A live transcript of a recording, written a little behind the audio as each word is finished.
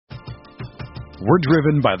We're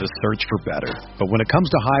driven by the search for better. But when it comes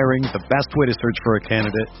to hiring, the best way to search for a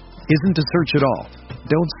candidate isn't to search at all.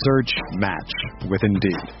 Don't search, match with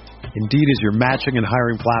Indeed. Indeed is your matching and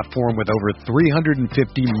hiring platform with over 350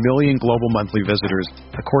 million global monthly visitors,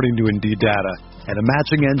 according to Indeed data, and a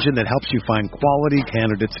matching engine that helps you find quality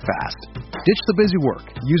candidates fast. Ditch the busy work.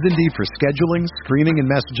 Use Indeed for scheduling, screening, and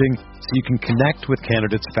messaging so you can connect with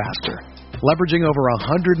candidates faster. Leveraging over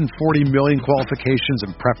 140 million qualifications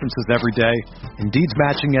and preferences every day, Indeed's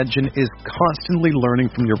matching engine is constantly learning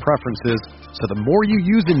from your preferences, so the more you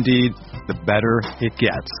use Indeed, the better it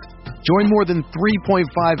gets. Join more than 3.5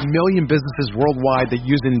 million businesses worldwide that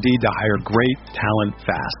use Indeed to hire great talent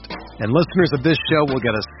fast. And listeners of this show will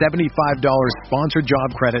get a $75 sponsored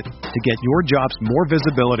job credit to get your jobs more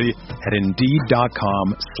visibility at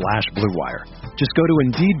Indeed.com/Blue Wire. Just go to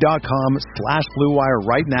Indeed.com/Blue Wire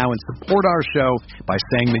right now and support our show by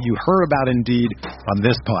saying that you heard about Indeed on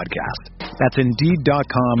this podcast. That's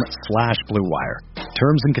Indeed.com/Blue Wire.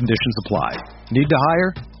 Terms and conditions apply. Need to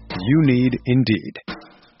hire? You need Indeed.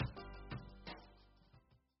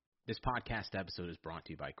 This podcast episode is brought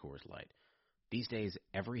to you by Coors Light. These days,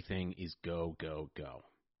 everything is go, go, go.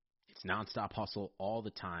 It's nonstop hustle all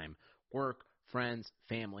the time. Work, friends,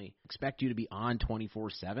 family expect you to be on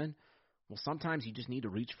 24/7. Well, sometimes you just need to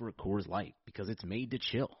reach for a Coors Light because it's made to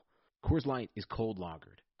chill. Coors Light is cold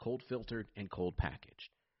lagered, cold filtered, and cold packaged.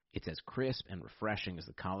 It's as crisp and refreshing as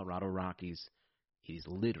the Colorado Rockies. It is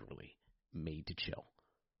literally made to chill.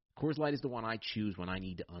 Coors Light is the one I choose when I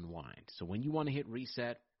need to unwind. So when you want to hit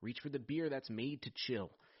reset, reach for the beer that's made to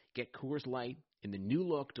chill. Get Coors Light in the new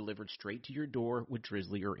look delivered straight to your door with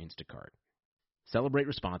Drizzly or Instacart. Celebrate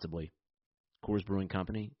responsibly. Coors Brewing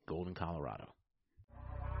Company, Golden, Colorado.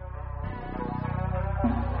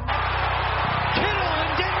 Kittle in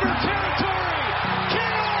Denver territory.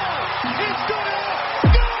 Kittle is gonna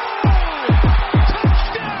go!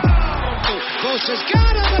 Touchdown! Bosa's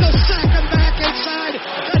got him and a sack him back inside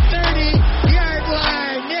the 30-yard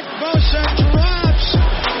line. Nick Bosa drops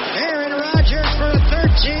Aaron Rodgers for a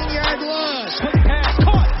 13-yard loss. Quick pass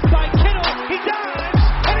caught by Kittle. He dives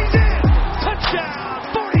and he's in. Touchdown,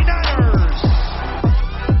 49ers.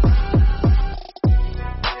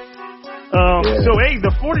 So, hey,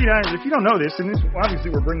 the 49ers, if you don't know this, and this, obviously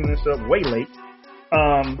we're bringing this up way late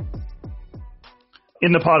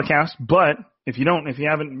in the podcast, but if you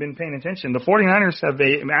haven't been paying attention, the 49ers have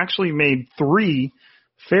actually made 3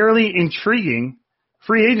 fairly intriguing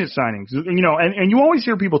free agent signings. You know, and you always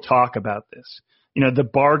hear people talk about this, you know, the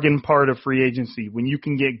bargain part of free agency, when you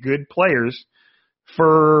can get good players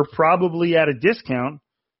for probably at a discount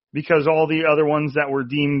because all the other ones that were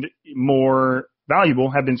deemed more valuable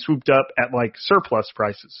have been swooped up at like surplus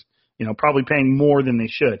prices, you know, probably paying more than they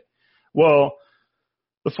should. Well,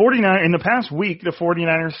 in the past week, the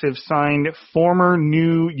 49ers have signed former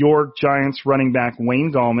New York Giants running back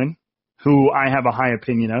Wayne Gallman, who I have a high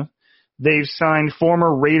opinion of. They've signed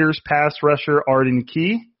former Raiders pass rusher Arden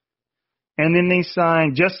Key. And then they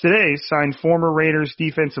signed former Raiders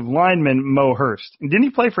defensive lineman Mo Hurst. And didn't he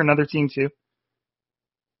play for another team too?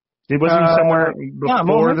 Wasn't he somewhere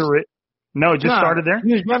before No, just started there?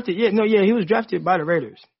 He was drafted. He was drafted by the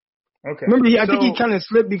Raiders. Okay. Remember, I think he kind of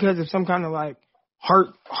slipped because of some kind of like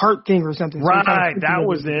heart thing or something. Right, that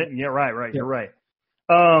was it. Yeah, right. Yeah. You're right.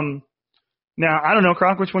 Now, I don't know,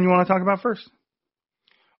 Croc, which one you want to talk about first?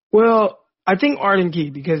 Well, I think Arden Key,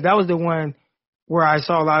 because that was the one where I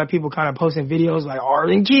saw a lot of people kind of posting videos like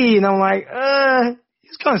Arden Key, and I'm like,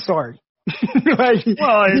 he's kind of sorry.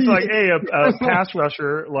 It's like, hey, a pass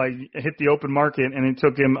rusher like hit the open market and it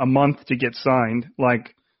took him a month to get signed.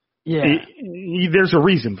 Like, there's a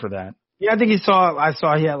reason for that. Yeah, I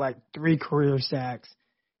saw he had like 3 career sacks.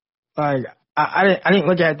 Like, I didn't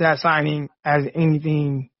look at that signing as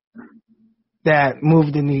anything that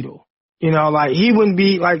moved the needle. You know, like he wouldn't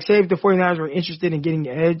be like, say if the 49ers were interested in getting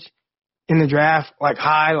the edge in the draft, like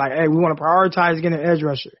high, like, hey, we want to prioritize getting an edge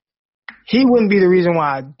rusher. He wouldn't be the reason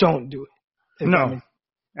why I don't do it. No,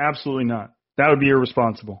 absolutely not. That would be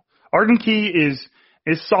irresponsible. Arden Key is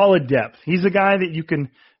solid depth. He's a guy that you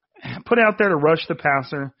can put out there to rush the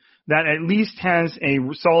passer that at least has a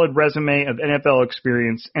solid resume of NFL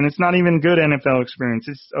experience, and it's not even good NFL experience.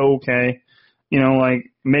 It's okay. You know,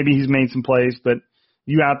 like maybe he's made some plays, but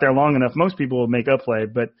you out there long enough, most people will make a play.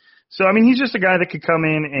 But so, I mean, he's just a guy that could come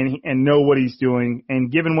in and know what he's doing.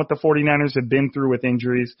 And given what the 49ers have been through with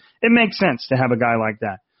injuries, it makes sense to have a guy like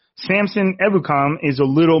that. Samson Ebukam is a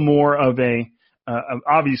little more of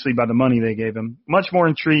obviously by the money they gave him, much more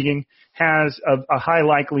intriguing, has a high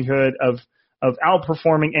likelihood of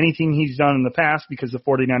outperforming anything he's done in the past because the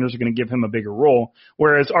 49ers are going to give him a bigger role.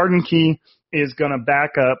 Whereas Arden Key is going to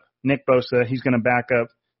back up Nick Bosa. He's going to back up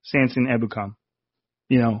Samson Ebukam.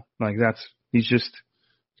 He's just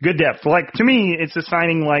good depth. Like, to me, it's a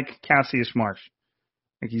signing like Cassius Marsh.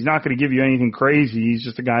 Like, he's not going to give you anything crazy. He's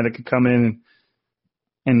just a guy that could come in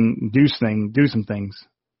and do some things.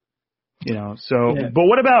 But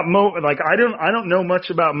what about Mo? Like, I don't know much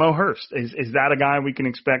about Mo Hurst. Is that a guy we can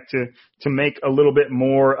expect to make a little bit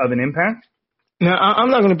more of an impact? Now, I'm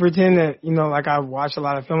not going to pretend that, like I've watched a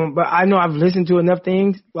lot of film, but I know I've listened to enough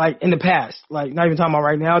things, like, in the past, like, not even talking about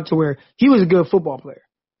right now, to where he was a good football player.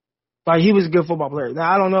 Like, he was a good football player.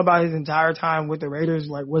 Now, I don't know about his entire time with the Raiders,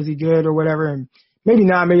 like, was he good or whatever, and maybe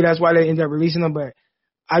not, maybe that's why they ended up releasing him, but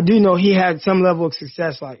I do know he had some level of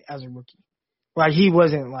success, like, as a rookie. Like, he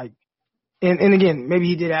wasn't, like, and again, maybe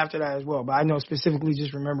he did after that as well, but I know specifically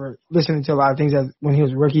just remember listening to a lot of things when he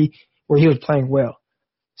was a rookie where he was playing well.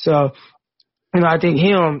 So, I think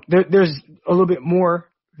there's a little bit more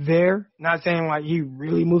there. Not saying like he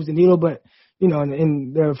really moves the needle, but,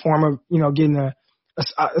 in the form of, getting a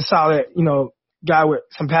solid, guy with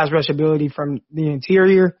some pass rush ability from the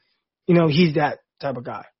interior, he's that type of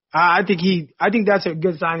guy. I think that's a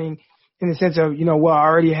good signing in the sense of, well, I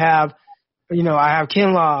already have, I have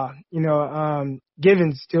Kinlaw,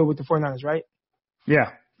 Givens still with the 49ers, right?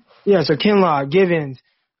 Yeah. Yeah, so Kinlaw, Givens,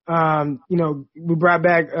 we brought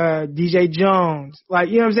back DJ Jones. Like,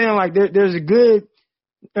 you know what I'm saying? Like, there's a good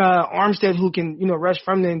Armstead who can, rush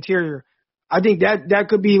from the interior. I think that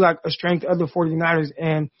could be, like, a strength of the 49ers,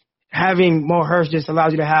 and having Mo Hurst just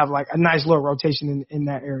allows you to have, like, a nice little rotation in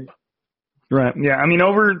that area. Right. Yeah. I mean,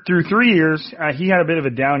 through 3 years, he had a bit of a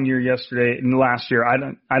down year last year. I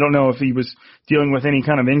don't know if he was dealing with any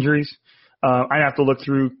kind of injuries. I'd have to look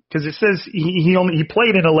through because it says he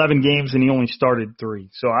played in 11 games and he only started 3.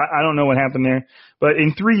 So I don't know what happened there. But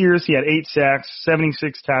in 3 years, he had 8 sacks,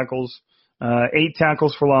 76 tackles, 8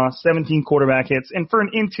 tackles for loss, 17 quarterback hits. And for an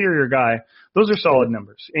interior guy, those are solid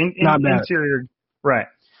numbers. Not bad. Interior, right.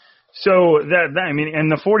 So and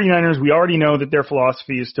the 49ers, we already know that their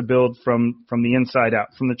philosophy is to build from the inside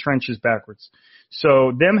out, from the trenches backwards.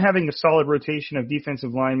 So them having a solid rotation of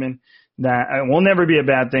defensive linemen, that will never be a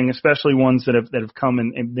bad thing, especially ones that have come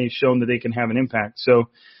and they've shown that they can have an impact. So,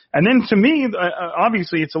 and then to me,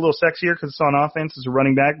 obviously it's a little sexier because it's on offense as a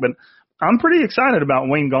running back, but I'm pretty excited about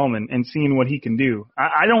Wayne Gallman and seeing what he can do.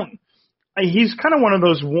 He's kind of one of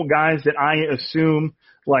those guys that I assume,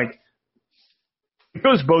 like, it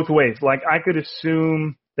goes both ways. Like, I could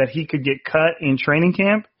assume that he could get cut in training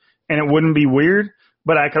camp and it wouldn't be weird,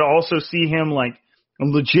 but I could also see him, like,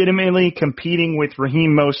 legitimately competing with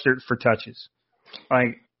Raheem Mostert for touches.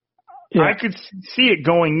 Like, yeah. I could see it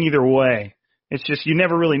going either way. It's just you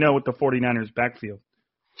never really know with the 49ers backfield.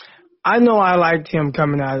 I know I liked him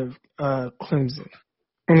coming out of Clemson.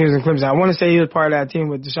 When he was in Clemson, I want to say he was part of that team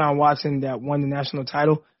with Deshaun Watson that won the national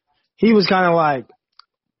title. He was kind of like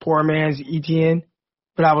poor man's ETN.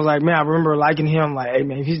 But I was like, man, I remember liking him. Like, hey,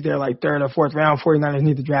 man, if he's there like 3rd or 4th round, 49ers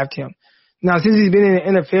need to draft him. Now, since he's been in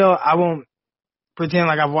the NFL, I won't pretend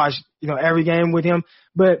like I've watched, every game with him.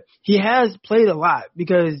 But he has played a lot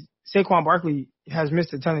because Saquon Barkley has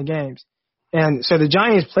missed a ton of games. And so the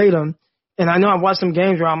Giants played him. And I know I've watched some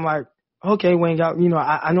games where I'm like, okay, Wayne got,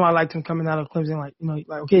 I know I liked him coming out of Clemson. Like,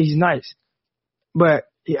 okay, he's nice. But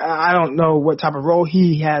I don't know what type of role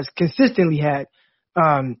he has consistently had,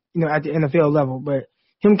 at the NFL level. But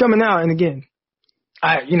him coming out, and again,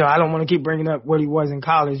 I don't want to keep bringing up what he was in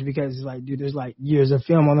college because, like, dude, there's, like, years of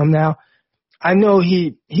film on him now. I know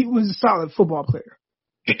he was a solid football player.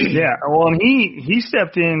 Yeah, well, and he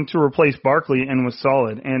stepped in to replace Barkley and was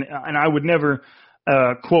solid. And I would never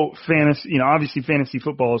quote fantasy. Obviously fantasy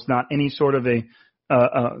football is not any sort of a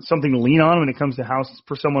something to lean on when it comes to how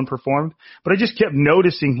someone performed. But I just kept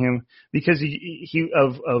noticing him because he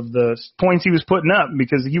of the points he was putting up,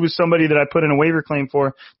 because he was somebody that I put in a waiver claim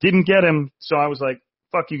for, didn't get him. So I was like,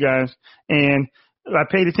 fuck you guys. And I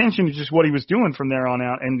paid attention to just what he was doing from there on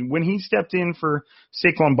out. And when he stepped in for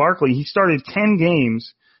Saquon Barkley, he started 10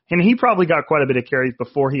 games, and he probably got quite a bit of carries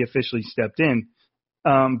before he officially stepped in.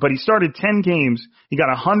 But he started 10 games. He got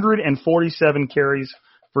 147 carries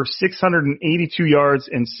for 682 yards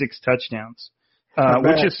and 6 touchdowns,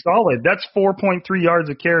 which is solid. That's 4.3 yards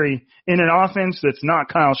a carry in an offense that's not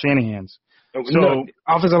Kyle Shanahan's. So no,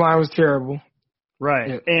 offensive line was terrible.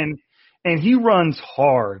 Right. Yeah. And he runs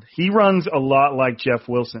hard. He runs a lot like Jeff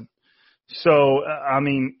Wilson. So, I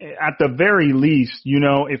mean, at the very least,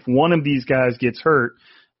 if one of these guys gets hurt,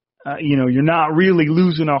 you're not really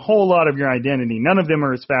losing a whole lot of your identity. None of them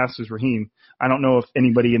are as fast as Raheem. I don't know if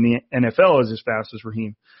anybody in the NFL is as fast as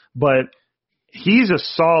Raheem. But he's a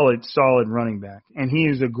solid running back, and he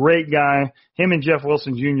is a great guy. Him and Jeff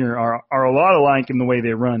Wilson Jr. are a lot alike in the way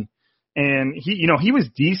they run. And he was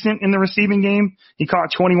decent in the receiving game. He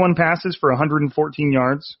caught 21 passes for 114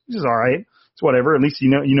 yards, which is all right. It's whatever. At least you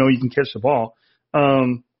can catch the ball.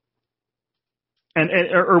 Or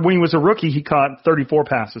when he was a rookie, he caught 34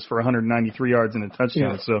 passes for 193 yards and a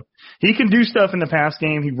touchdown. Yeah. So he can do stuff in the pass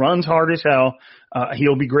game. He runs hard as hell.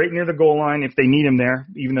 He'll be great near the goal line if they need him there,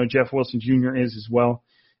 even though Jeff Wilson Jr. is as well.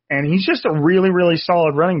 And he's just a really, really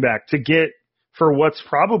solid running back to get for what's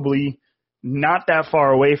probably not that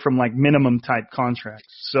far away from like minimum type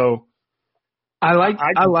contracts. So I like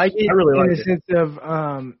it I really in like the sense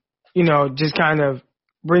of, just kind of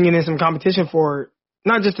bringing in some competition for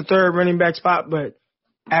not just the third running back spot, but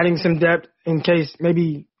adding some depth in case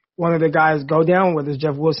maybe one of the guys go down, whether it's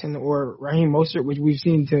Jeff Wilson or Raheem Mostert, which we've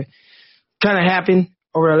seen to kind of happen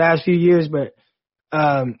over the last few years. But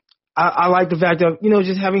I like the fact of,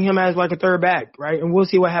 just having him as like a third back, right? And we'll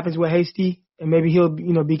see what happens with Hasty, and maybe he'll,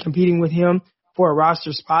 be competing with him for a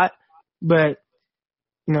roster spot. But,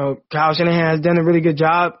 Kyle Shanahan has done a really good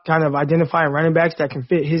job kind of identifying running backs that can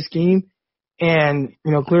fit his scheme. And,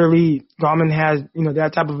 clearly Gallman has,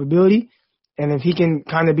 that type of ability. And if he can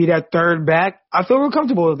kind of be that third back, I feel real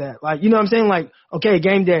comfortable with that. Like, what I'm saying? Like, okay,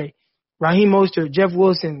 game day, Raheem Mostert, Jeff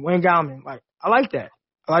Wilson, Wayne Gallman. Like, I like that.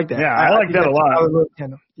 Yeah, I like that a lot.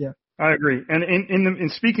 Yeah. I agree. And in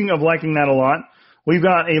speaking of liking that a lot, we've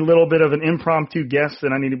got a little bit of an impromptu guest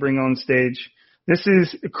that I need to bring on stage. This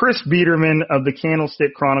is Chris Biederman of the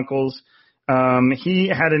Candlestick Chronicles. He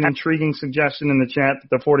had an intriguing suggestion in the chat that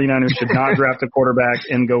the 49ers should not draft a quarterback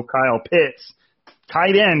and go Kyle Pitts,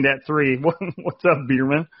 tight end at 3. What's up,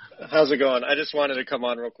 Biederman? How's it going? I just wanted to come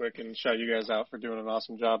on real quick and shout you guys out for doing an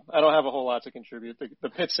awesome job. I don't have a whole lot to contribute. The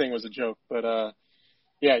Pitts thing was a joke, but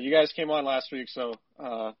yeah, you guys came on last week,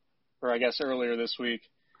 or I guess earlier this week,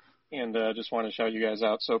 and just want to shout you guys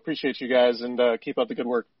out. So appreciate you guys, and keep up the good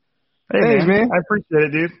work. Hey, thanks, man. I appreciate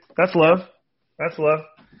it, dude. That's love.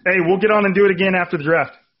 Hey, we'll get on and do it again after the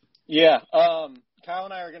draft. Yeah. Kyle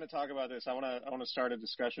and I are going to talk about this. I want to start a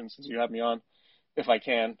discussion since you have me on, if I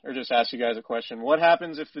can, or just ask you guys a question. What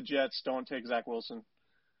happens if the Jets don't take Zach Wilson?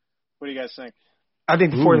 What do you guys think? I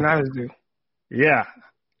think the 49ers do. Yeah.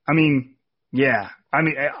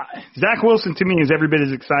 Zach Wilson to me is every bit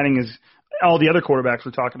as exciting as all the other quarterbacks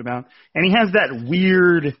we're talking about. And he has that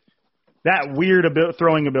weird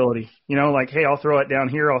throwing ability, like, hey, I'll throw it down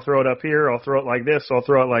here, I'll throw it up here, I'll throw it like this, I'll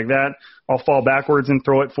throw it like that, I'll fall backwards and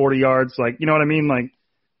throw it 40 yards. Like, you know what I mean? Like,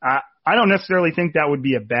 I don't necessarily think that would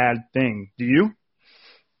be a bad thing. Do you?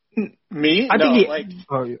 Me? I no,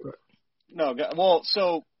 think no. Well,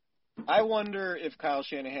 so I wonder if Kyle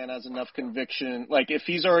Shanahan has enough conviction, like if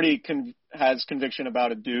he's already has conviction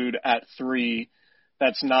about a dude at 3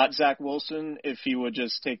 that's not Zach Wilson, if he would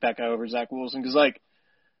just take that guy over Zach Wilson. Because, like,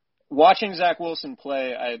 watching Zach Wilson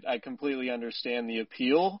play, I completely understand the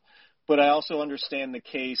appeal, but I also understand the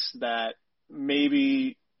case that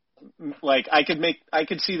maybe, like, I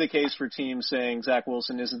could see the case for teams saying Zach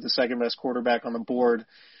Wilson isn't the second best quarterback on the board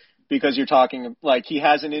because you're talking, like, he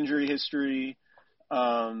has an injury history.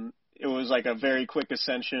 It was like a very quick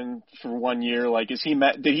ascension for 1 year. Like, did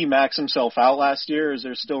he max himself out last year? Is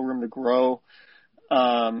there still room to grow?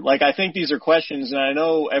 I think these are questions, and I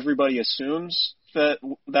know everybody assumes that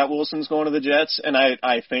Wilson's going to the Jets, and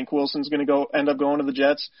I think Wilson's going to end up going to the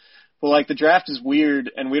Jets. But, like, the draft is weird,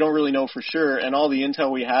 and we don't really know for sure, and all the intel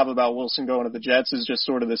we have about Wilson going to the Jets is just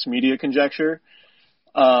sort of this media conjecture.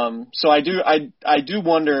 So I do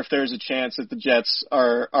wonder if there's a chance that the Jets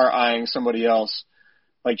are eyeing somebody else,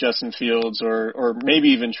 like Justin Fields or maybe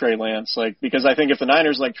even Trey Lance, because I think if the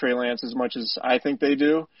Niners like Trey Lance as much as I think they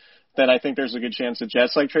do, then I think there's a good chance the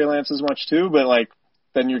Jets like Trey Lance as much too. But, like,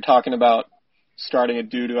 then you're talking about starting a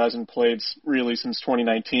dude who hasn't played really since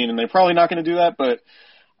 2019, and they're probably not going to do that. But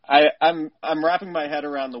I'm wrapping my head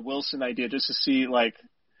around the Wilson idea just to see,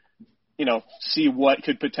 see what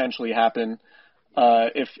could potentially happen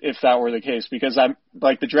if that were the case, because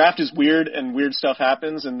the draft is weird and weird stuff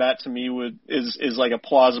happens, and that to me is like a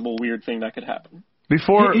plausible weird thing that could happen.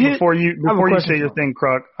 Before you say your thing,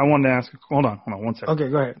 Kruk, I wanted to ask. Hold on 1 second. Okay,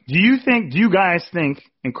 go ahead. Do you guys think?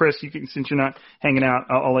 And Chris, since you're not hanging out,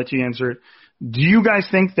 I'll let you answer it. Do you guys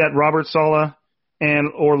think that Robert Saleh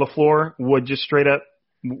or LaFleur would just straight up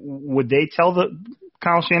would they tell the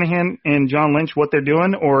Kyle Shanahan and John Lynch what they're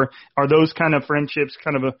doing, or are those kind of friendships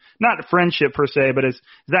kind of not a friendship per se, but is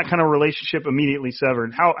that kind of relationship immediately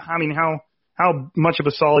severed? How much of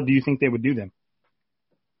a solid do you think they would do them?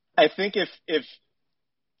 I think if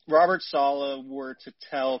Robert Saleh were to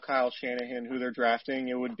tell Kyle Shanahan who they're drafting,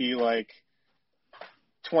 it would be like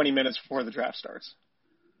 20 minutes before the draft starts.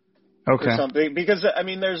 Okay. Or something, because I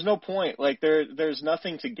mean, there's no point. Like there's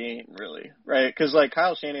nothing to gain really, right? Because like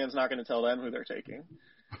Kyle Shanahan's not going to tell them who they're taking.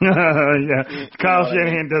 Yeah, Kyle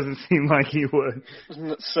Shanahan doesn't seem like he would.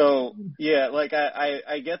 So yeah, like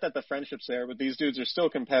I get that the friendship's there, but these dudes are still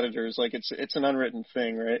competitors. Like it's an unwritten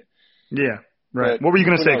thing, right? Yeah, right. But what were you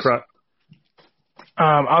going to say, Krut?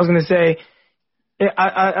 I was going to say,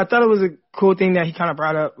 I thought it was a cool thing that he kind of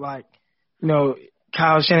brought up, like, you know,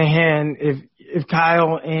 Kyle Shanahan, if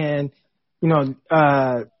Kyle and,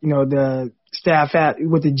 the staff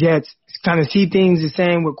with the Jets kind of see things the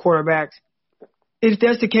same with quarterbacks. If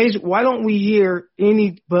that's the case, why don't we hear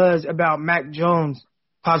any buzz about Mac Jones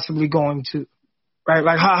possibly going to, right?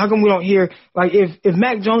 Like, how come we don't hear, like, if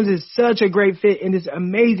Mac Jones is such a great fit and this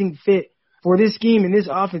amazing fit for this scheme and this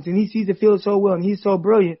offense, and he sees the field so well and he's so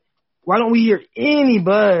brilliant, why don't we hear any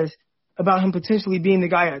buzz about him potentially being the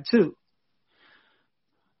guy at 2?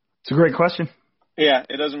 It's a great question. Yeah,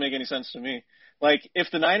 it doesn't make any sense to me. Like, if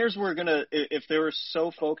the Niners were if they were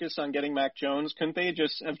so focused on getting Mac Jones, couldn't they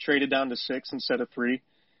just have traded down to 6 instead of 3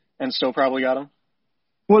 and still probably got him?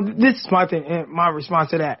 Well, this is my thing, and my response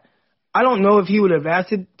to that. I don't know if he would have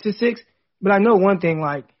asked it to 6, but I know one thing,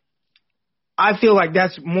 like, I feel like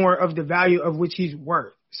that's more of the value of which he's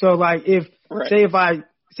worth. So, like, say if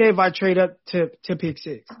I trade up to pick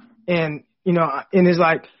 6 and, and it's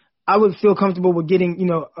like, I would feel comfortable with getting,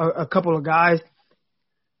 a couple of guys.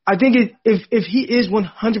 I think if he is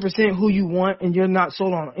 100% who you want and you're not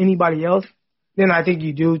sold on anybody else, then I think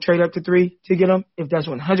you do trade up to 3 to get him. If that's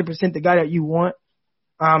 100% the guy that you want,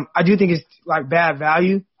 I do think it's like bad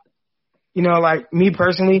value. Like me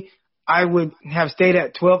personally, I would have stayed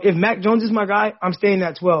at 12. If Mac Jones is my guy, I'm staying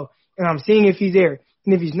at 12 and I'm seeing if he's there.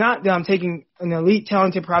 And if he's not, then I'm taking an elite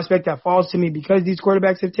talented prospect that falls to me because these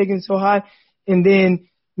quarterbacks have taken so high. And then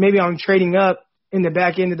maybe I'm trading up in the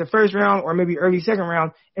back end of the first round or maybe early second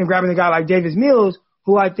round and grabbing a guy like Davis Mills,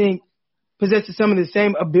 who I think possesses some of the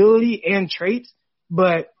same ability and traits,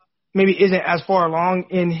 but maybe isn't as far along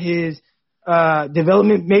in his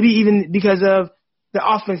development, maybe even because of the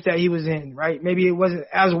offense that he was in, right? Maybe it wasn't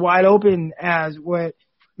as wide open as what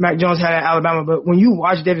Mac Jones had at Alabama, but when you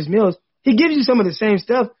watch Davis Mills, he gives you some of the same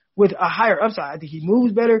stuff with a higher upside. I think he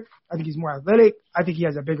moves better. I think he's more athletic. I think he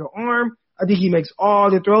has a bigger arm. I think he makes all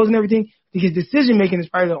the throws and everything. His decision-making is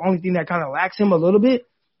probably the only thing that kind of lacks him a little bit,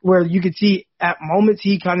 where you could see at moments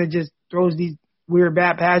he kind of just throws these weird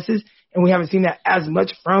bad passes, and we haven't seen that as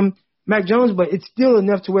much from Mac Jones, but it's still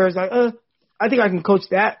enough to where it's like, I think I can coach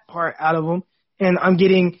that part out of him, and I'm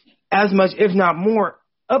getting as much, if not more,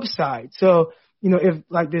 upside. So, if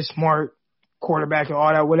like this smart quarterback and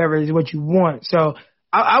all that, whatever is what you want. So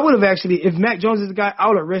I would have actually, if Mac Jones is the guy, I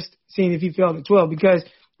would have risked seeing if he fell to 12 because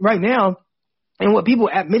right now, and what people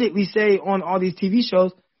admittedly say on all these TV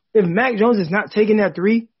shows, if Mac Jones is not taking that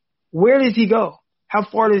 3, where does he go? How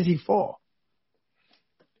far does he fall?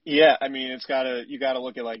 Yeah, I mean, you gotta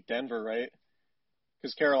look at like Denver, right?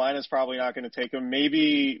 Because Carolina's probably not going to take him.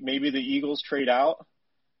 Maybe the Eagles trade out.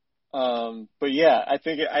 But yeah, I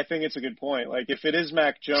think it's a good point. Like if it is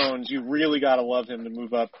Mac Jones, you really got to love him to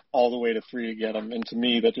move up all the way to 3 to get him. And to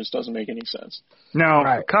me, that just doesn't make any sense. Now,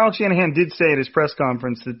 right. Kyle Shanahan did say at his press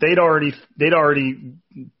conference that they'd already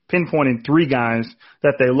pinpointed 3 guys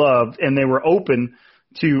that they loved, and they were open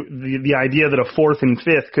to the idea that a 4th and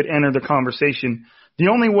 5th could enter the conversation. The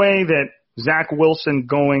only way that Zach Wilson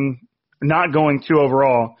not going 2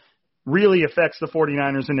 overall really affects the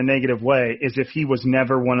 49ers in a negative way is if he was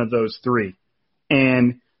never one of those 3.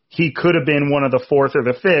 And he could have been one of the 4th or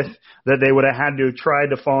the 5th that they would have had to try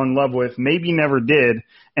to fall in love with, maybe never did,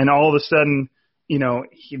 and all of a sudden,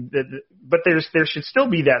 but there should still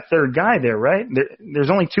be that 3rd guy there, right?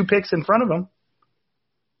 There's only 2 picks in front of him,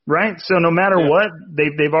 right? So no matter what,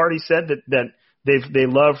 they've already said that they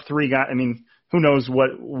love 3 guys. I mean, who knows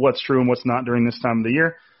what's true and what's not during this time of the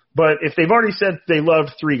year. But if they've already said they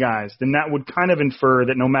loved 3 guys, then that would kind of infer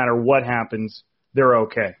that no matter what happens, they're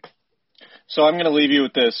okay. So I'm going to leave you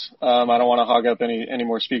with this. I don't want to hog up any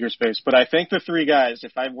more speaker space, but I think the 3 guys,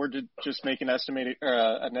 if I were to just make an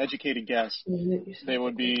educated guess, they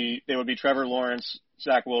would be Trevor Lawrence,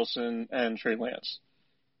 Zach Wilson, and Trey Lance.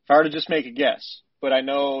 If I were to just make a guess, but I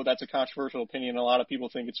know that's a controversial opinion. A lot of people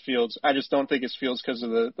think it's Fields. I just don't think it's Fields because of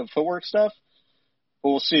the footwork stuff. But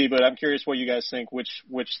we'll see. But I'm curious what you guys think, which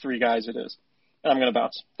 3 guys it is. And I'm going to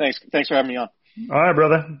bounce. Thanks for having me on. All right,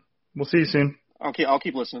 brother. We'll see you soon. Okay, I'll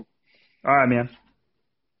keep listening. All right, man.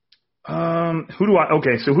 Who do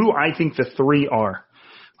I think the 3 are?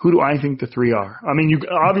 Who do I think the 3 are? I mean, you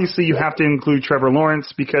have to include Trevor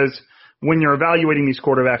Lawrence because when you're evaluating these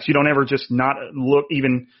quarterbacks, you don't ever just not look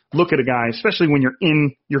at a guy, especially when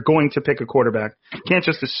you're going to pick a quarterback. You can't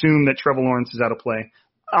just assume that Trevor Lawrence is out of play.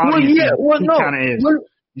 Obviously, he kind of is.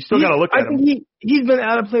 You still got to look at him. I think he's been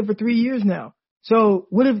out of play for 3 years now. So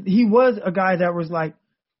what if he was a guy that was like,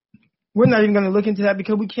 we're not even going to look into that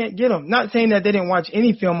because we can't get him. Not saying that they didn't watch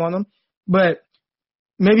any film on him, but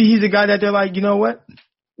maybe he's a guy that they're like, you know what?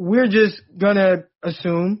 We're just going to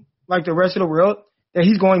assume, like the rest of the world, that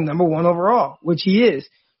he's going number 1 overall, which he is.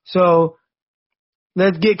 So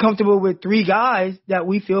let's get comfortable with 3 guys that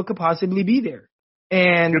we feel could possibly be there.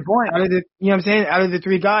 And good point. Out of the, you know what I'm saying? Out of the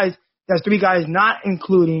 3 guys, that's 3 guys not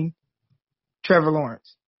including Trevor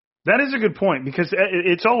Lawrence. That is a good point because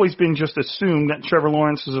it's always been just assumed that Trevor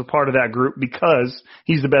Lawrence is a part of that group because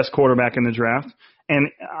he's the best quarterback in the draft. And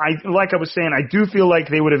like I was saying, I do feel like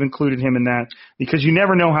they would have included him in that because you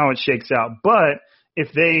never know how it shakes out. But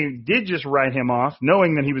if they did just write him off,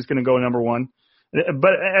 knowing that he was going to go number 1,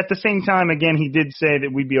 but at the same time, again, he did say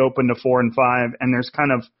that we'd be open to 4 and 5, and there's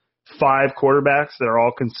kind of 5 quarterbacks that are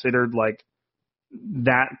all considered like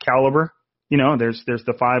that caliber. You know, there's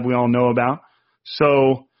the 5 we all know about.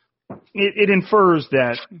 So it infers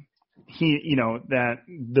that that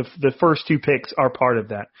the first 2 picks are part of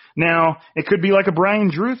that. Now, it could be like a Brian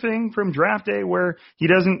Drew thing from draft day where he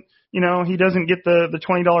doesn't get the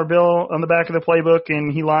 $20 bill on the back of the playbook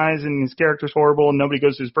and he lies and his character's horrible and nobody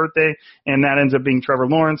goes to his birthday, and that ends up being Trevor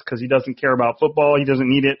Lawrence because he doesn't care about football. He doesn't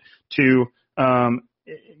need it to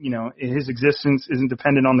his existence isn't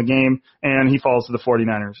dependent on the game, and he falls to the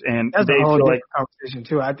 49ers. And that's they a whole feel different conversation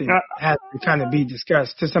too. I think has to kind of be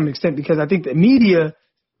discussed to some extent because I think the media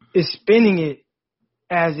is spinning it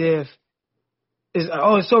as if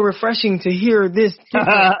it's so refreshing to hear this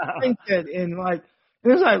mindset and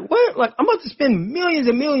it's like what? Like I'm about to spend millions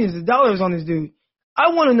and millions of dollars on this dude. I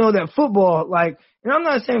want to know that football, and I'm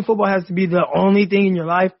not saying football has to be the only thing in your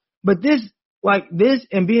life, but this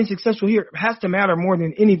and being successful here has to matter more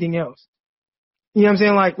than anything else. You know what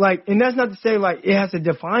I'm saying? And that's not to say it has to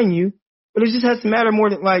define you, but it just has to matter more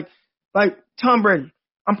than like Tom Brady.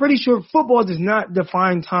 I'm pretty sure football does not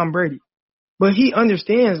define Tom Brady, but he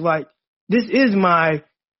understands this is my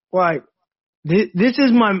this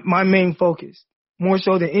is my main focus more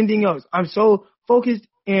so than anything else. I'm so focused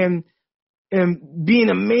in being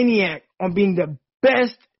a maniac on being the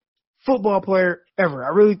best football player ever. I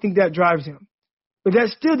really think that drives him. But that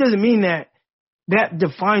still doesn't mean that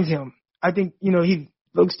defines him. I think, he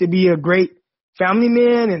looks to be a great family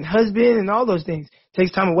man and husband and all those things.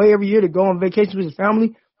 Takes time away every year to go on vacation with his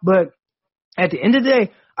family. But at the end of the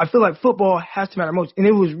day, I feel like football has to matter most. And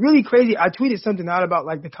it was really crazy. I tweeted something out about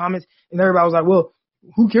the comments and everybody was like, well,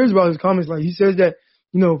 who cares about his comments? He says that,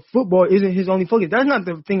 football isn't his only focus. That's not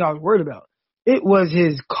the thing I was worried about. It was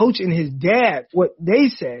his coach and his dad, what they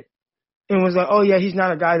said. And was like, oh yeah, he's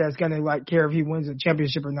not a guy that's gonna care if he wins a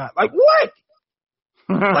championship or not. What?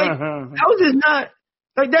 How is it not?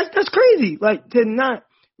 That's crazy. To not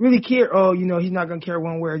really care. Oh, he's not gonna care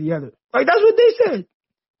one way or the other. That's what they said.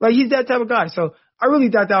 He's that type of guy. So I really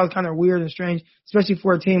thought that was kind of weird and strange, especially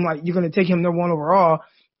for a team you're gonna take him number 1 overall.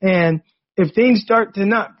 And if things start to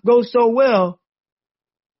not go so well,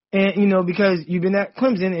 and because you've been at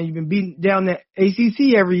Clemson and you've been beating down the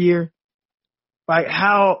ACC every year,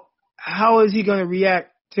 how is he going to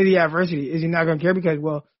react to the adversity? Is he not going to care because,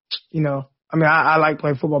 I like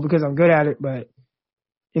playing football because I'm good at it, but,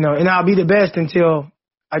 and I'll be the best until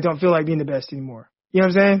I don't feel like being the best anymore. You know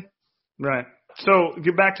what I'm saying? Right. So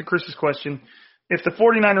get back to Chris's question. If the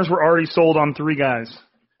 49ers were already sold on 3 guys,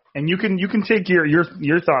 and you can take your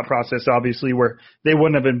thought process, obviously, where they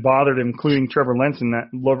wouldn't have been bothered including Trevor Lawrence in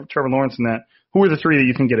that, who are the 3 that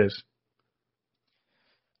you think it is?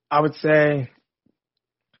 I would say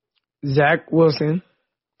Zach Wilson.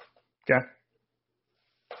 Okay.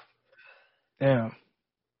 Damn.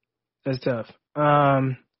 That's tough.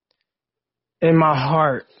 In my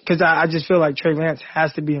heart, because I just feel like Trey Lance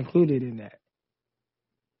has to be included in that.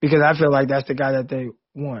 Because I feel like that's the guy that they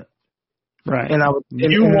want. Right. And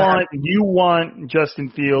you want Justin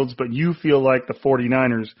Fields, but you feel like the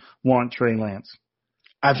 49ers want Trey Lance.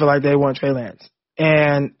 I feel like they want Trey Lance.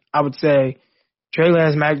 And I would say Trey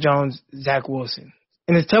Lance, Mac Jones, Zach Wilson.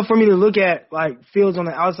 And it's tough for me to look at Fields on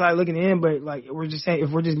the outside looking in, but we're just saying if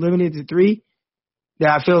we're just limited to 3, that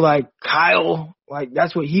I feel like Kyle,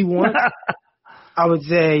 that's what he wants. I would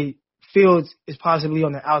say Fields is possibly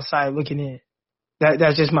on the outside looking in.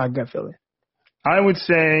 That's just my gut feeling. I would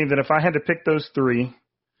say that if I had to pick those 3,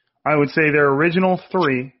 I would say their original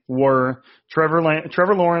 3 were Trevor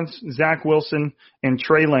Lawrence, Zach Wilson, and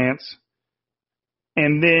Trey Lance.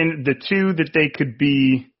 And then the 2 that they could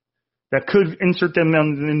be that could insert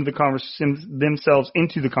themselves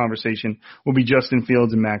into the conversation will be Justin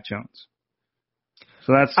Fields and Mac Jones.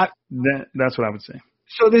 So that's what I would say.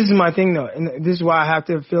 So this is my thing though, and this is why I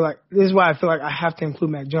feel like I have to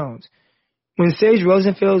include Mac Jones. When Sage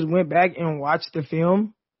Rosenfels went back and watched the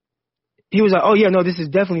film, he was like, "Oh yeah, no, this is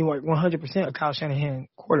definitely like 100% a Kyle Shanahan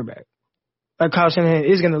quarterback. Like Kyle Shanahan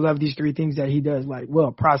is going to love these three things that he does, like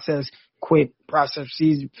process, quick, process,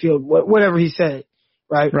 sees, field, whatever he said,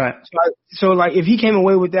 right? Right. So like if he came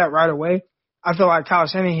away with that right away, I feel like Kyle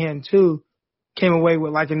Shanahan too came away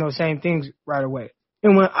with liking those same things right away.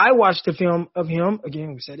 And when I watched the film of him,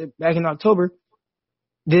 again, we said it back in October,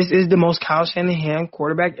 this is the most Kyle Shanahan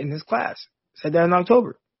quarterback in this class. Said that in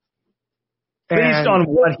October. Based on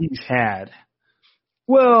what he's had.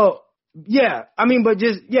 Well, yeah. I mean, but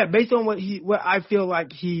just, yeah, based on what I feel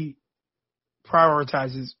like he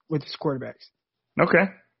prioritizes with his quarterbacks.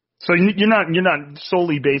 Okay. So you're not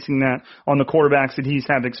solely basing that on the quarterbacks that he's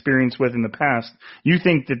had experience with in the past. You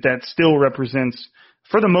think that still represents,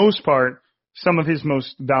 for the most part, some of his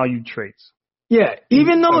most valued traits. Yeah,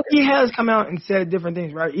 even though he has come out and said different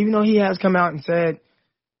things, right? Even though he has come out and said,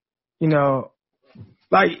 you know,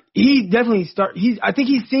 like he definitely I think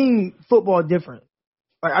he's seeing football different.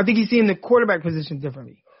 Like I think he's seeing the quarterback position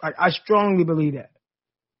differently. Like I strongly believe that.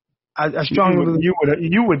 I strongly believe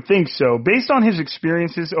you would think so. Based on his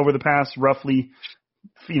experiences over the past roughly,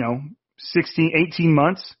 16, 18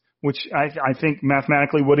 months, which I think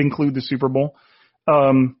mathematically would include the Super Bowl,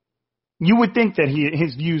 you would think that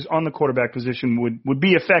his views on the quarterback position would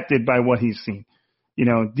be affected by what he's seen. You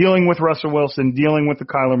know, dealing with Russell Wilson, dealing with the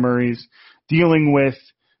Kyler Murrays, dealing with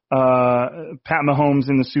Pat Mahomes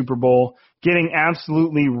in the Super Bowl, getting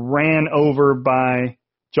absolutely ran over by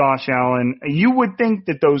Josh Allen. You would think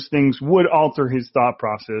that those things would alter his thought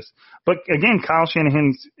process. But again, Kyle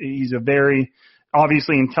Shanahan, he's a very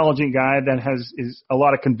obviously intelligent guy that has a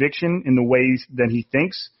lot of conviction in the ways that he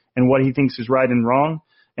thinks and what he thinks is right and wrong,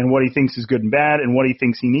 and what he thinks is good and bad, and what he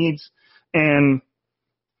thinks he needs. And,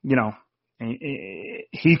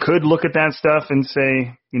 he could look at that stuff and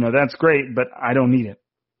say, that's great, but I don't need it.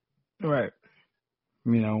 Right.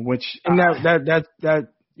 Which. And that's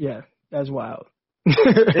wild.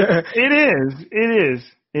 It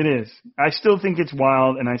is. I still think it's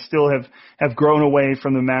wild, and I still have grown away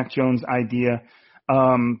from the Mac Jones idea.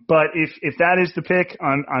 But if that is the pick,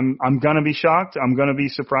 I'm gonna be shocked. I'm gonna be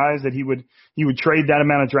surprised that he would trade that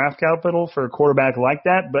amount of draft capital for a quarterback like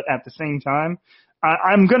that. But at the same time,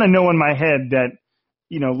 I'm gonna know in my head that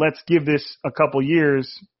let's give this a couple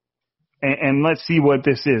years and let's see what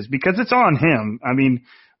this is, because it's on him. I mean,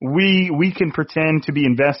 we can pretend to be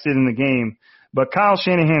invested in the game, but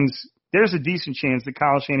there's a decent chance that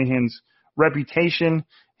Kyle Shanahan's reputation,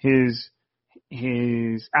 his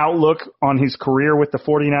outlook on his career with the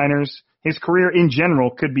 49ers, his career in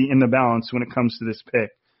general could be in the balance when it comes to this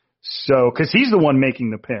pick. So, because he's the one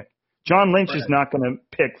making the pick. John Lynch is not going to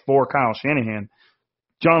pick for Kyle Shanahan.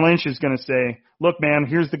 John Lynch is going to say, look, man,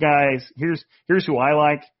 here's the guys. Here's who I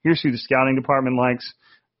like. Here's who the scouting department likes.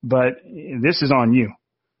 But this is on you.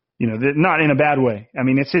 Not in a bad way. I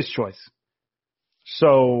mean, it's his choice.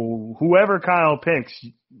 So whoever Kyle picks,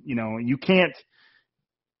 you can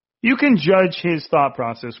judge his thought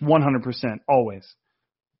process 100% always,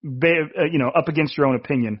 up against your own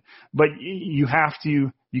opinion. But you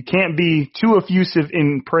can't be too effusive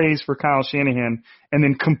in praise for Kyle Shanahan and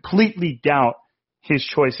then completely doubt his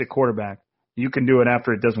choice at quarterback. You can do it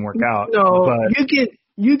after it doesn't work out. No, but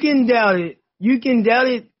you can doubt it. You can doubt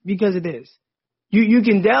it because of this. You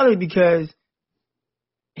can doubt it because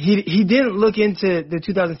he didn't look into the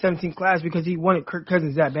 2017 class because he wanted Kirk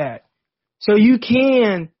Cousins that bad. So you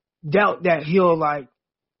can doubt that he'll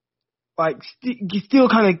still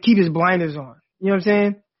kind of keep his blinders on. You know what I'm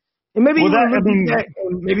saying? And maybe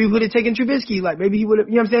maybe he would have taken Trubisky. Like maybe he would have.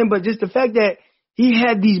 You know what I'm saying? But just the fact that he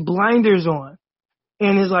had these blinders on,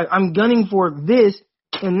 and is like, I'm gunning for this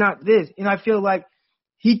and not this. And I feel like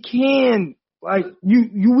he can,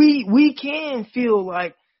 we can feel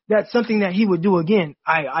like that's something that he would do again.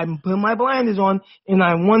 I'm putting my blinders on and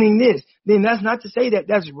I'm wanting this. Then that's not to say that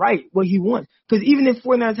that's right, what he wants. Because even if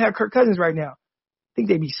 49ers had Kirk Cousins right now, I think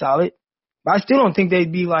they'd be solid. But I still don't think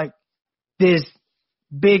they'd be like this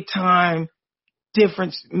big time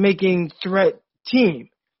difference making threat team.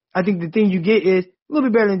 I think the thing you get is a little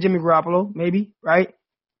bit better than Jimmy Garoppolo, maybe, right?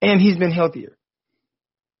 And he's been healthier.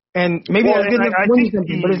 And maybe that's good enough to win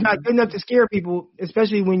something, but it's not good enough to scare people,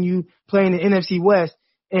 especially when you play in the NFC West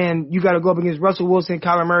and you got to go up against Russell Wilson,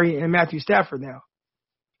 Kyler Murray, and Matthew Stafford now.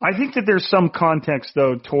 I think that there's some context,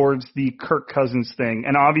 though, towards the Kirk Cousins thing.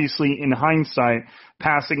 And obviously, in hindsight,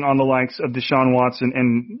 passing on the likes of Deshaun Watson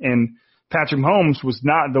and Patrick Mahomes was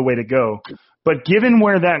not the way to go. But given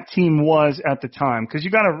where that team was at the time, because you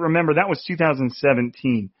got to remember that was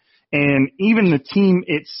 2017, and even the team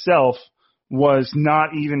itself was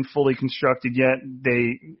not even fully constructed yet.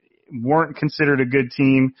 They weren't considered a good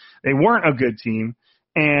team. They weren't a good team,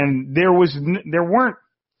 and there were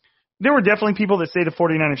definitely people that say the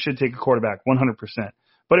 49ers should take a quarterback, 100%.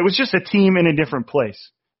 But it was just a team in a different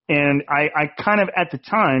place. And I kind of, at the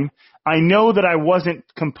time, I know that I wasn't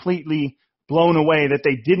completely blown away that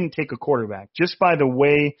they didn't take a quarterback just by the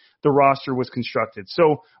way the roster was constructed.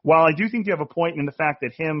 So while I do think you have a point in the fact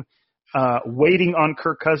that him waiting on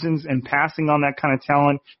Kirk Cousins and passing on that kind of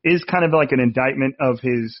talent is kind of like an indictment of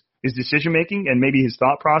his decision-making and maybe his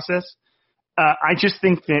thought process, I just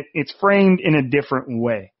think that it's framed in a different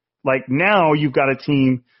way. Like now you've got a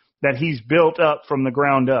team that he's built up from the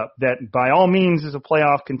ground up that by all means is a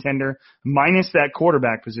playoff contender minus that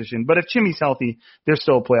quarterback position. But if Jimmy's healthy, they're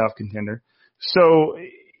still a playoff contender. So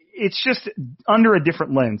it's just under a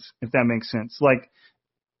different lens, if that makes sense. Like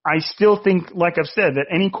I still think, like I've said, that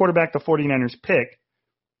any quarterback the 49ers pick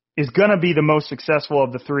is going to be the most successful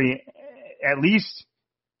of the three, at least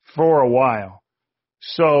for a while.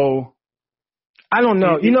 So I don't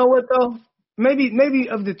know. You know what, though? Maybe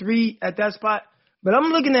of the three at that spot, but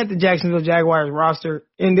I'm looking at the Jacksonville Jaguars roster,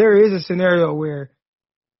 and there is a scenario where,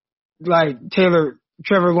 like, Trevor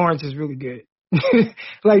Lawrence is really good.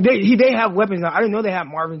 Like, they have weapons now. I didn't know they had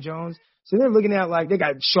Marvin Jones. So they're looking at, like, they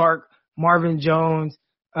got Shark, Marvin Jones,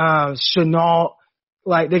 Chenault.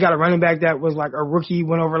 Like, they got a running back that was, like, a rookie,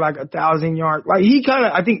 went over, like, 1,000 yards. Like, he kind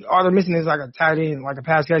of, I think all they're missing is, like, a tight end, like a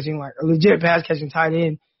pass-catching, like, a legit pass-catching tight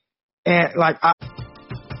end. And, like,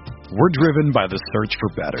 We're driven by the search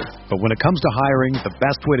for better. But when it comes to hiring, the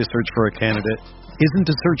best way to search for a candidate isn't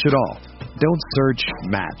to search at all. Don't search,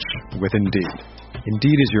 match with Indeed.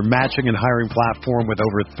 Indeed is your matching and hiring platform with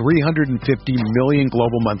over 350 million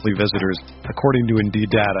global monthly visitors, according to Indeed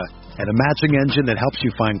data, and a matching engine that helps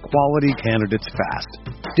you find quality candidates fast.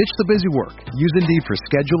 Ditch the busy work. Use Indeed for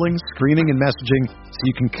scheduling, screening, and messaging so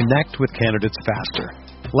you can connect with candidates faster.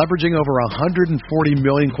 Leveraging over 140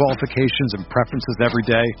 million qualifications and preferences every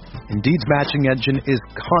day, Indeed's matching engine is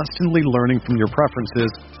constantly learning from your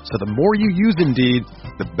preferences, so the more you use Indeed,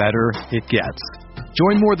 the better it gets.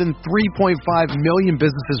 Join more than 3.5 million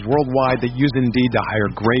businesses worldwide that use Indeed to hire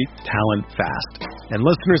great talent fast. And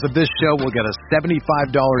listeners of this show will get a $75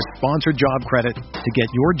 sponsored job credit to get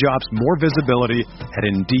your jobs more visibility at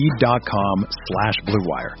Indeed.com/Blue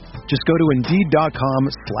Wire. Just go to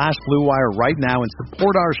Indeed.com/Blue Wire right now and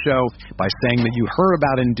support our show by saying that you heard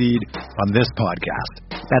about Indeed on this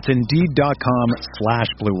podcast. That's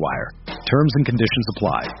Indeed.com/Blue Wire. Terms and conditions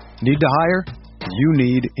apply. Need to hire? You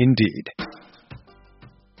need Indeed.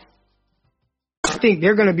 I think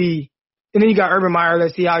they're going to be, and then you got Urban Meyer.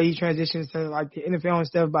 Let's see how he transitions to like the NFL and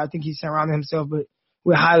stuff. But I think he's surrounding himself with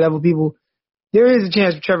high level people. There is a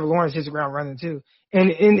chance Trevor Lawrence hits the ground running too.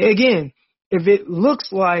 And again, if it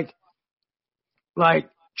looks like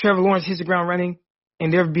Trevor Lawrence hits the ground running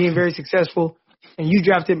and they're being very successful, and you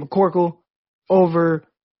drafted McCorkle over,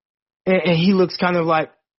 and he looks kind of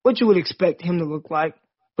like what you would expect him to look like,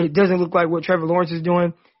 but it doesn't look like what Trevor Lawrence is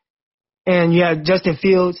doing. And you have Justin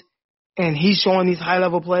Fields, and he's showing these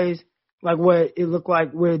high-level plays, like what it looked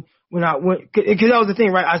like because that was the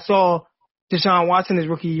thing, right? I saw Deshaun Watson his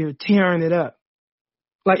rookie year tearing it up.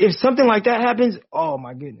 Like, if something like that happens, oh,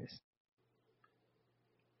 my goodness.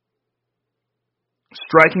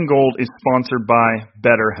 Striking Gold is sponsored by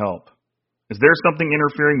BetterHelp. Is there something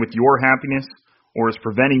interfering with your happiness or is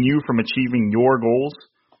preventing you from achieving your goals?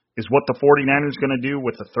 Is what the 49ers going to do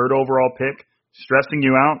with the third overall pick stressing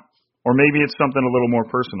you out? Or maybe it's something a little more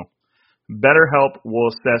personal. BetterHelp will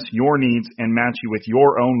assess your needs and match you with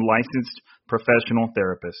your own licensed professional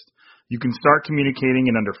therapist. You can start communicating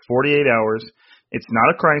in under 48 hours. It's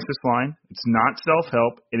not a crisis line. It's not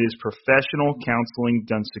self-help. It is professional counseling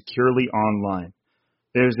done securely online.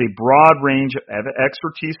 There's a broad range of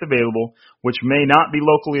expertise available, which may not be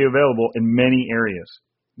locally available in many areas.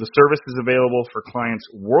 The service is available for clients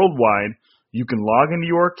worldwide. You can log into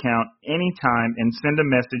your account anytime and send a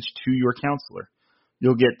message to your counselor.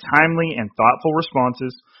 You'll get timely and thoughtful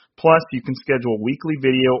responses. Plus, you can schedule weekly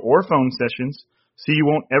video or phone sessions, so you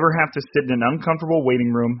won't ever have to sit in an uncomfortable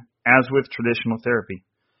waiting room, as with traditional therapy.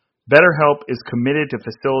 BetterHelp is committed to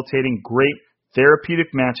facilitating great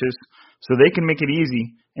therapeutic matches so they can make it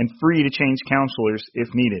easy and free to change counselors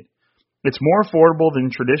if needed. It's more affordable than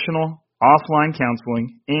traditional offline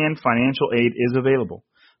counseling, and financial aid is available.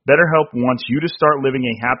 BetterHelp wants you to start living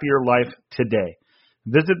a happier life today.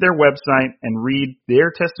 Visit their website and read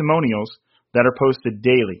their testimonials that are posted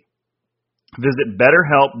daily. Visit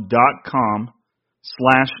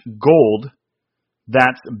BetterHelp.com/gold.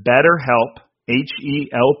 That's BetterHelp,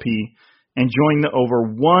 H-E-L-P, and join the over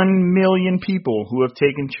 1 million people who have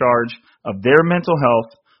taken charge of their mental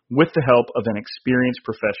health with the help of an experienced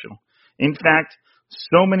professional. In fact,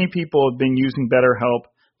 so many people have been using BetterHelp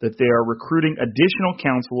that they are recruiting additional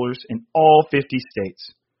counselors in all 50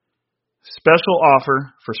 states. Special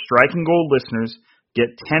offer for Striking Gold listeners.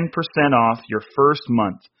 Get 10% off your first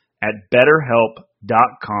month at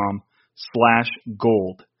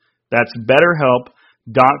BetterHelp.com/gold. That's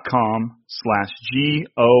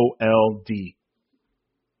BetterHelp.com/GOLD.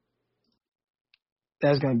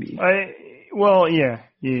 That's gonna be.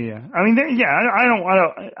 Yeah. I mean,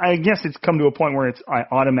 I guess it's come to a point where I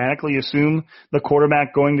automatically assume the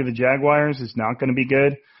quarterback going to the Jaguars is not going to be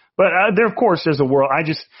good. But there's a world. I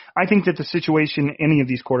think that the situation any of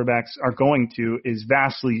these quarterbacks are going to is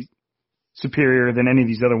vastly superior than any of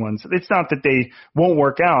these other ones. It's not that they won't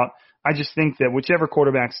work out. I just think that whichever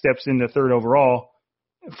quarterback steps into third overall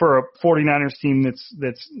for a 49ers team that's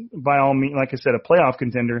by all means, like I said, a playoff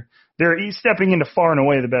contender, he's stepping into far and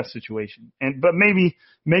away the best situation. But maybe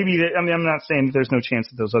I'm not saying that there's no chance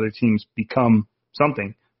that those other teams become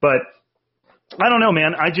something, but I don't know,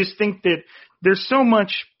 man. I just think that there's so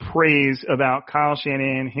much praise about Kyle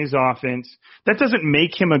Shanahan, his offense. That doesn't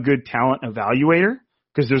make him a good talent evaluator,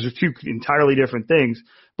 because those are two entirely different things.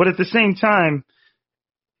 But at the same time,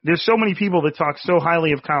 there's so many people that talk so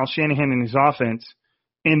highly of Kyle Shanahan and his offense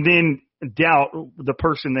and then doubt the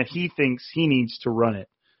person that he thinks he needs to run it.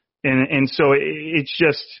 And so it's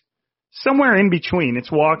just somewhere in between.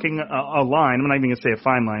 It's walking a line. I'm not even going to say a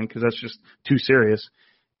fine line because that's just too serious.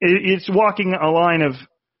 It's walking a line of,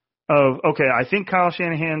 okay, I think Kyle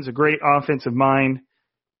Shanahan's a great offensive mind.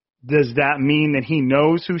 Does that mean that he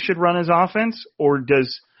knows who should run his offense, or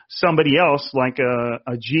does somebody else, like a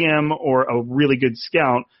GM or a really good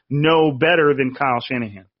scout, know better than Kyle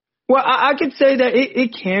Shanahan? Well, I could say that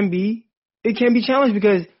it can be challenged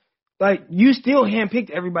because, like, you still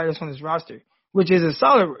handpicked everybody that's on this roster, which is it's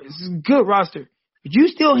a good roster. But you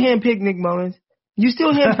still handpicked Nick Mullins. You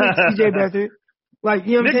still handpicked C.J. Beathard. Like,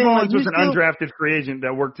 you know what I'm saying? Nick Mullins was an undrafted free agent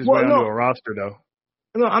that worked his way onto a roster, though.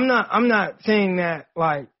 No, I'm not saying that,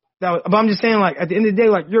 like, that, but I'm just saying, like, at the end of the day,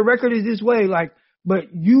 like, your record is this way, like,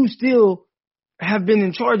 but you still have been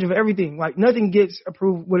in charge of everything. Like, nothing gets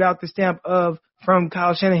approved without the stamp from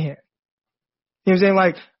Kyle Shanahan. You know what I'm saying?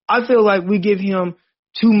 Like, I feel like we give him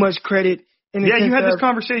too much credit. You had this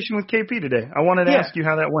conversation with KP today. I wanted to ask you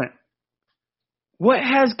how that went. What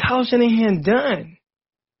has Kyle Shanahan done?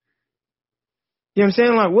 You know what I'm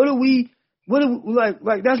saying? Like, what do we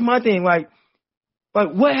like, that's my thing. Like,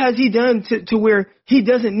 what has he done to where he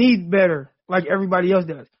doesn't need better like everybody else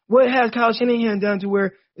does? What has Kyle Shanahan done to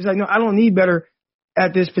where it's like, no, I don't need better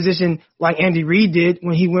at this position like Andy Reid did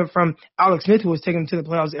when he went from Alex Smith, who was taking him to the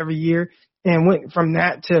playoffs every year, and went from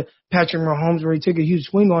that to Patrick Mahomes, where he took a huge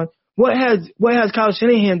swing on. What has Kyle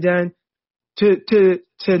Shanahan done to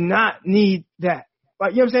not need that?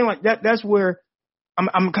 Like, you know what I'm saying? Like, that's where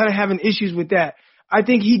I'm kind of having issues with that. I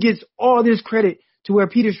think he gets all this credit to where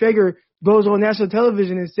Peter Schrager goes on national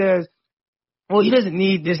television and says, well, he doesn't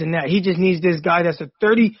need this and that. He just needs this guy that's a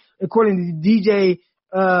 30, according to DJ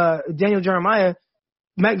Daniel Jeremiah,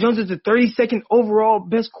 Mac Jones is the 32nd overall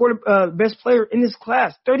best player in this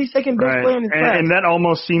class. 32nd best player in this class. And that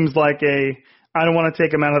almost seems like I don't want to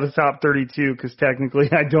take him out of the top 32 because technically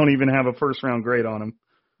I don't even have a first-round grade on him.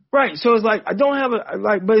 Right, so it's like I don't have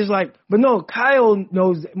but no, Kyle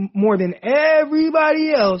knows more than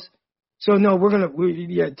everybody else. So no,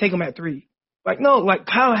 we're take him at 3. Like, no, like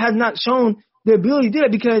Kyle has not shown the ability to do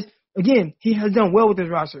it because again, he has done well with his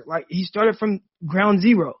roster. Like, he started from ground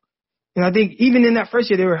zero, and I think even in that first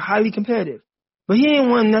year they were highly competitive. But he ain't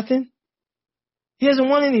won nothing. He hasn't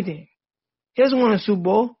won anything. He hasn't won a Super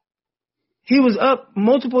Bowl. He was up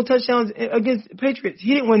multiple touchdowns against the Patriots.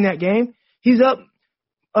 He didn't win that game. He's up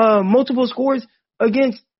multiple scores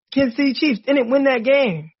against Kansas City Chiefs. Didn't win that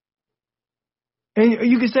game. And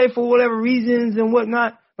you can say for whatever reasons and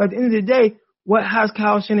whatnot, but at the end of the day, what has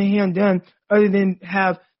Kyle Shanahan done other than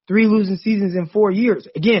have 3 losing seasons in 4 years?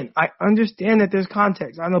 Again, I understand that there's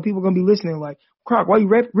context. I know people are going to be listening like, Croc, why are you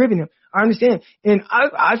ripping him? I understand. And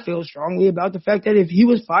I feel strongly about the fact that if he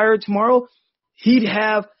was fired tomorrow, he'd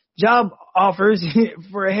have job offers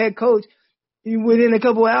for a head coach within a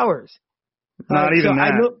couple hours. Not even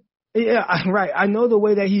that. Right. I know the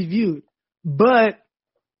way that he's viewed, but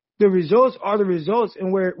the results are the results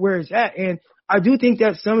and where it's at. And I do think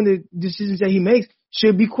that some of the decisions that he makes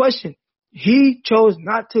should be questioned. He chose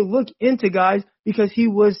not to look into guys because he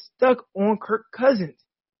was stuck on Kirk Cousins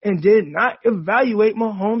and did not evaluate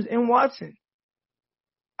Mahomes and Watson.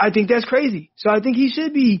 I think that's crazy. So I think he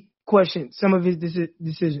should be questioned some of his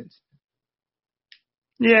decisions.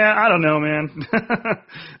 Yeah, I don't know, man.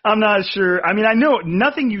 I'm not sure. I mean, I know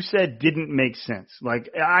nothing you said didn't make sense.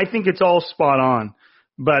 Like, I think it's all spot on,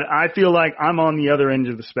 but I feel like I'm on the other end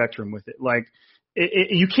of the spectrum with it. Like,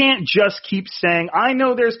 you can't just keep saying, I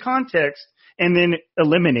know there's context, and then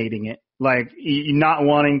eliminating it, like not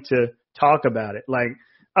wanting to talk about it. Like,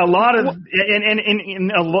 a lot of,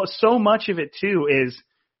 so much of it too is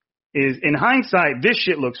in hindsight, this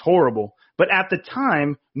shit looks horrible. But at the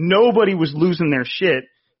time, nobody was losing their shit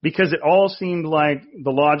because it all seemed like the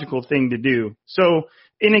logical thing to do. So,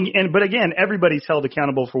 but again, everybody's held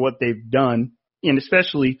accountable for what they've done, and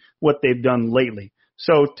especially what they've done lately.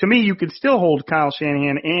 So to me, you could still hold Kyle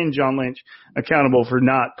Shanahan and John Lynch accountable for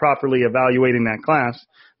not properly evaluating that class.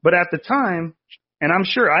 But at the time, and I'm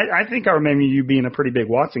sure, I think I remember you being a pretty big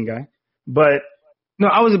Watson guy, but. No,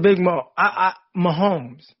 I was a big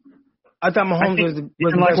Mahomes. I thought Mahomes was the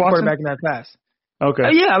best quarterback in that class. Okay.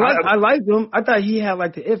 Yeah, I liked him. I thought he had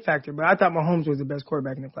like the it factor, but I thought Mahomes was the best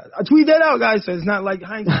quarterback in the class. I tweeted that out, guys, so it's not like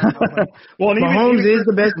hindsight. Well, Mahomes is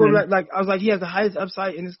the best quarterback. Like, I was like, he has the highest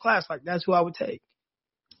upside in his class. Like, that's who I would take.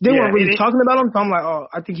 They weren't really talking about him, so I'm like, oh,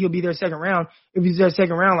 I think he'll be there second round. If he's there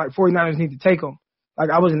second round, like 49ers need to take him.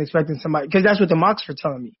 Like, I wasn't expecting somebody, because that's what the mocks were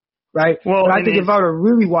telling me, right? Well, but I think if I would have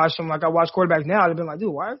really watched him like I watched quarterbacks now, I'd have been like,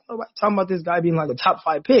 dude, why is nobody talking about this guy being like a top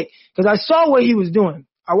 5 pick? Because I saw what he was doing.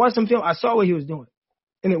 I watched some film. I saw what he was doing.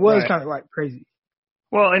 And it was kind of like crazy.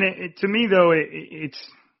 Well, and to me, though,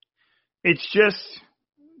 it's just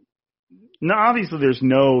 – no, obviously there's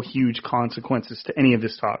no huge consequences to any of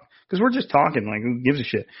this talk because we're just talking. Like, who gives a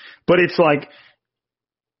shit? But it's like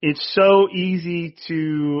it's so easy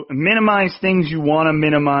to minimize things you want to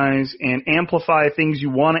minimize and amplify things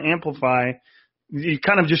you want to amplify,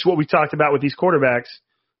 kind of just what we talked about with these quarterbacks,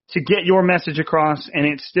 to get your message across and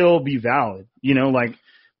it still be valid. You know, like –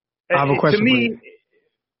 I have a question to me,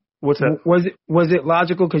 what's that? Was it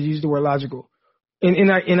logical? Because you used the word logical, and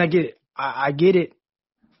I get it. I get it.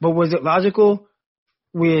 But was it logical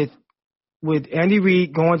with Andy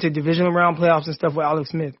Reid going to divisional round playoffs and stuff with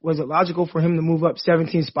Alex Smith? Was it logical for him to move up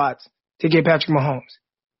 17 spots to get Patrick Mahomes?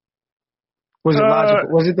 Was it logical?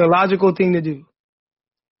 Was it the logical thing to do?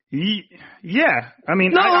 Yeah. I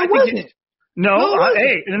mean, no, I it wasn't. No.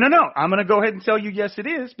 I'm going to go ahead and tell you yes, it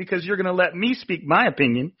is, because you're going to let me speak my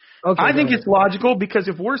opinion. Okay, I think it's logical because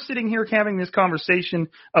if we're sitting here having this conversation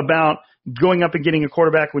about going up and getting a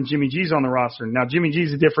quarterback when Jimmy G's on the roster. Now, Jimmy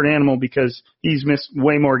G's a different animal because he's missed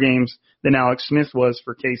way more games than Alex Smith was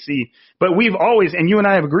for KC. But we've always, and you and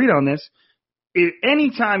I have agreed on this,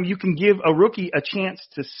 anytime you can give a rookie a chance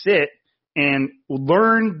to sit and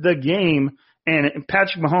learn the game, and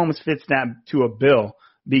Patrick Mahomes fits that to a bill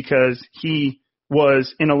because he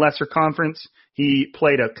was in a lesser conference. He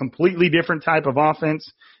played a completely different type of offense,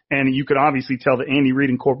 and you could obviously tell that Andy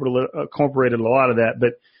Reid incorporated a lot of that.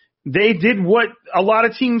 But they did what a lot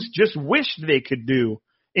of teams just wished they could do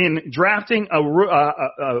in drafting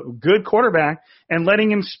a good quarterback and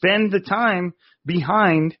letting him spend the time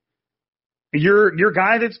behind your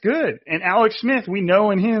guy that's good. And Alex Smith, we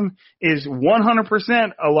know in him, is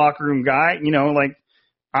 100% a locker room guy. You know, like,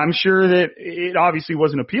 I'm sure that it obviously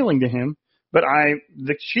wasn't appealing to him, but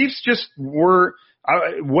the Chiefs just were.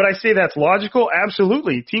 Would I say that's logical?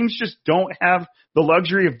 Absolutely. Teams just don't have the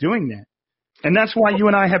luxury of doing that. And that's why you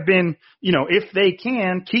and I have been, you know, if they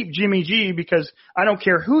can, keep Jimmy G, because I don't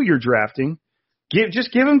care who you're drafting.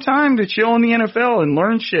 Just give him time to chill in the NFL and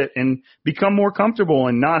learn shit and become more comfortable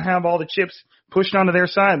and not have all the chips pushed onto their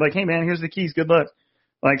side. Like, hey, man, here's the keys. Good luck.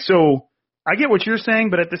 Like, so I get what you're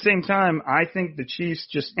saying, but at the same time, I think the Chiefs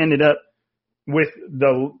just ended up with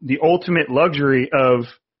the ultimate luxury of,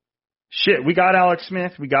 shit, we got Alex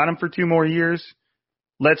Smith. We got him for 2 more years.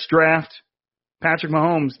 Let's draft Patrick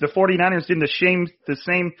Mahomes. The 49ers did the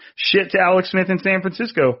same shit to Alex Smith in San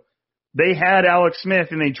Francisco. They had Alex Smith,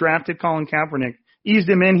 and they drafted Colin Kaepernick. Eased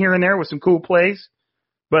him in here and there with some cool plays.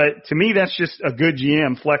 But to me, that's just a good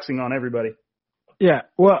GM flexing on everybody. Yeah,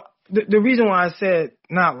 well, the reason why I said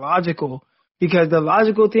not logical, because the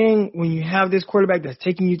logical thing, when you have this quarterback that's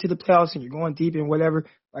taking you to the playoffs and you're going deep and whatever,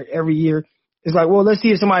 like every year, it's like, well, let's see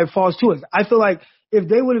if somebody falls to us. I feel like if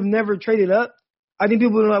they would have never traded up, I think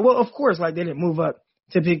people would be like, well, of course, like, they didn't move up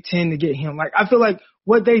to pick 10 to get him. Like, I feel like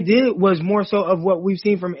what they did was more so of what we've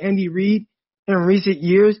seen from Andy Reid in recent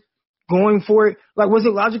years, going for it. Like, was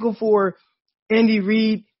it logical for Andy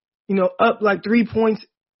Reid, you know, up like 3 points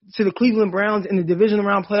to the Cleveland Browns in the divisional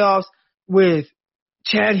round playoffs with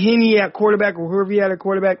Chad Henne at quarterback or whoever he had at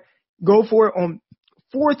quarterback, go for it on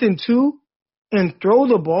 4th and 2 and throw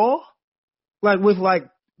the ball like with like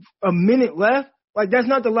a minute left. Like that's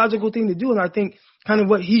not the logical thing to do. And I think kind of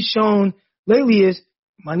what he's shown lately is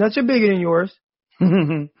my nuts are bigger than yours.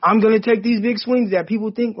 I'm going to take these big swings that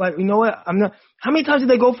people think like, you know what? I'm not. How many times did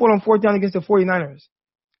they go for it on 4th down against the 49ers?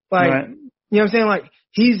 Like, right. You know what I'm saying? Like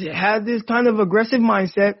he's had this kind of aggressive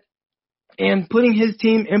mindset and putting his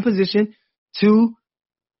team in position to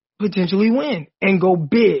potentially win and go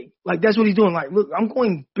big. Like that's what he's doing. Like, look, I'm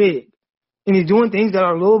going big. And he's doing things that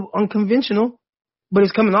are a little unconventional, but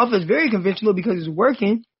it's coming off as very conventional because it's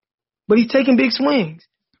working, but he's taking big swings.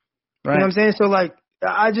 Right. You know what I'm saying? So, like,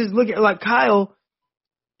 I just look at, like, Kyle,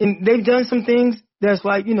 and they've done some things that's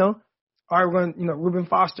like, you know, all right, we're going to, you know, Reuben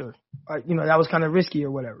Foster. Like, you know, that was kind of risky or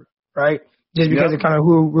whatever, right? Just because of kind of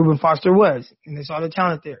who Reuben Foster was, and they saw the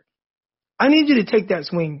talent there. I need you to take that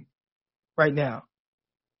swing right now.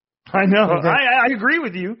 I know. I agree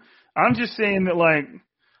with you. I'm just saying that, like,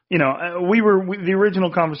 you know, the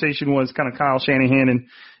original conversation was kind of Kyle Shanahan, and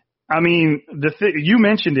I mean, you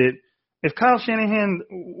mentioned it. If Kyle Shanahan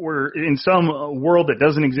were in some world that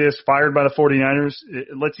doesn't exist, fired by the 49ers,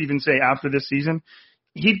 let's even say after this season,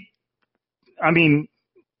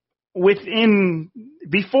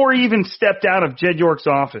 before he even stepped out of Jed York's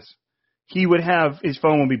office, he would have, his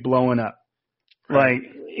phone would be blowing up. Right.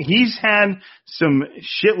 Like, he's had some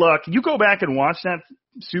shit luck. You go back and watch that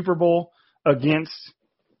Super Bowl against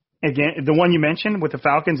the one you mentioned with the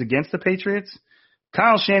Falcons against the Patriots.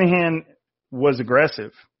 Kyle Shanahan was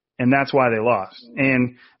aggressive, and that's why they lost.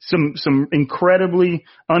 And some incredibly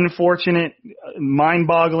unfortunate,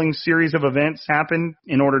 mind-boggling series of events happened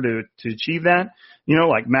in order to achieve that. You know,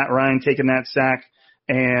 like Matt Ryan taking that sack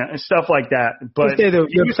and stuff like that. But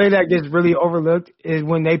the play that gets really overlooked is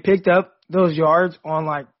when they picked up those yards on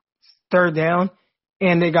like 3rd down,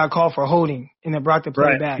 and they got called for holding, and it brought the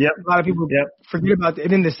play back. Yep. A lot of people forget about that.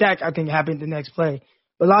 And then the sack, I think, happened the next play.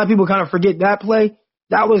 But a lot of people kind of forget that play.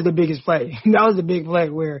 That was the biggest play. That was the big play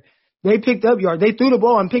where they picked up yards. They threw the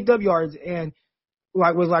ball and picked up yards and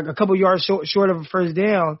like was like a couple yards short of a 1st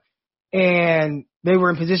down, and they were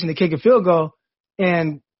in position to kick a field goal,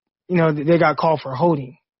 and, you know, they got called for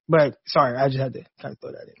holding. But, sorry, I just had to kind of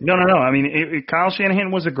throw that in. No. I mean, Kyle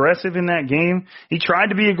Shanahan was aggressive in that game. He tried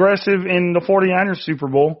to be aggressive in the 49ers Super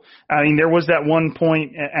Bowl. I mean, there was that one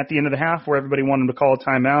point at the end of the half where everybody wanted to call a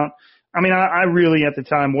timeout. I mean, I really at the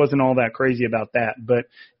time wasn't all that crazy about that. But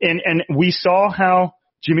and we saw how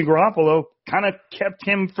Jimmy Garoppolo kind of kept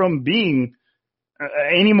him from being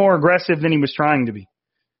any more aggressive than he was trying to be.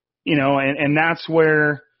 You know, and that's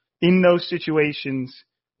where in those situations,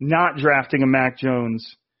 not drafting a Mac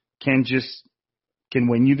Jones can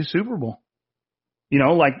win you the Super Bowl. You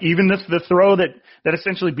know, like even the throw that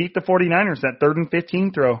essentially beat the 49ers, that 3rd and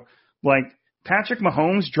 15 throw, like Patrick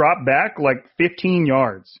Mahomes dropped back like 15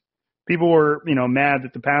 yards. People were, you know, mad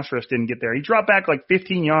that the pass rush didn't get there. He dropped back like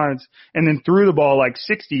 15 yards and then threw the ball like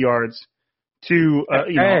 60 yards to,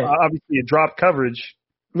 you know, obviously a drop coverage.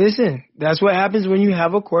 Listen, that's what happens when you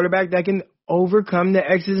have a quarterback that can overcome the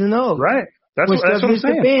X's and O's. Right. That's what I'm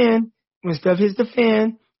saying. When stuff hits the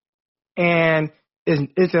fan, and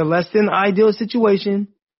it's a less than ideal situation,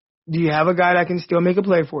 do you have a guy that can still make a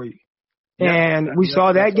play for you? And we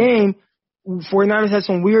saw that game, 49ers had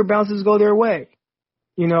some weird bounces go their way.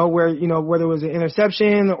 You know, where, you know, whether it was an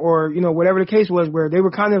interception or, you know, whatever the case was, where they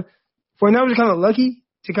were 49ers were kind of lucky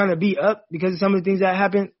to kind of be up because of some of the things that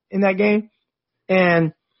happened in that game.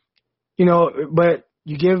 And, you know, but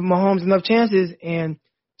you give Mahomes enough chances, and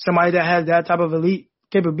somebody that has that type of elite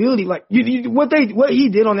capability, like what he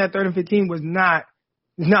did on that 3rd and 15 was not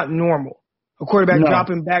normal. A quarterback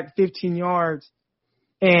dropping back 15 yards,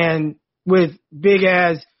 and with big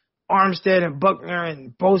ass Armstead and Buckner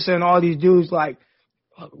and Bosa and all these dudes like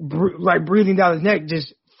breathing down his neck,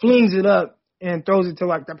 just flings it up and throws it to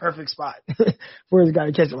like the perfect spot for his guy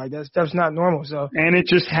to catch it. Like that stuff's not normal. So, and it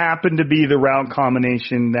just happened to be the route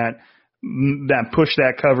combination that pushed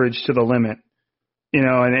that coverage to the limit. You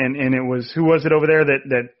know, and it was, who was it over there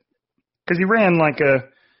that because he ran like I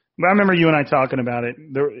remember you and I talking about it.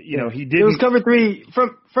 You know, he did. It was cover 3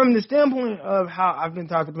 from the standpoint of how I've been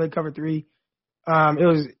taught to play cover 3. It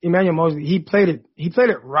was Emmanuel Mosley. He played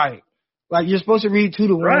it right. Like, you're supposed to read 2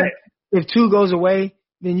 to 1. Right. If 2 goes away,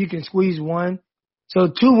 then you can squeeze 1. So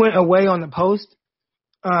 2 went away on the post,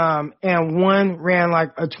 and 1 ran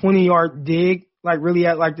like a 20-yard dig, like really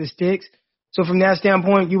at like the sticks. So from that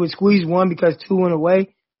standpoint, you would squeeze 1 because 2 went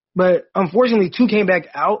away. But unfortunately, 2 came back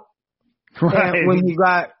out. Right. And when he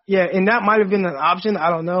got, and that might have been an option. I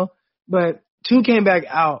don't know. But 2 came back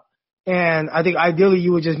out. And I think ideally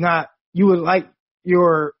you would like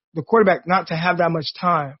the quarterback not to have that much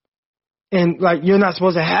time. And like, you're not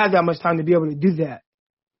supposed to have that much time to be able to do that.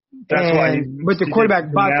 That's why. But the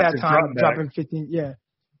quarterback bought that time, dropping 15. Yeah.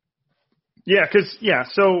 Yeah,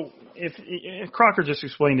 so if Crocker just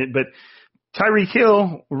explained it, but Tyreek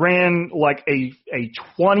Hill ran like a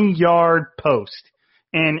 20-yard post,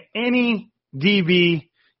 and any DB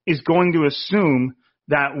is going to assume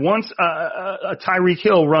that once a Tyreek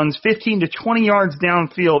Hill runs 15 to 20 yards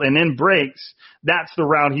downfield and then breaks, that's the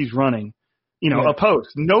route he's running. A post.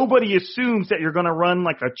 Nobody assumes that you're going to run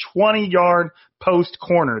like a 20-yard post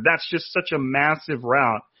corner. That's just such a massive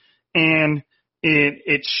route. And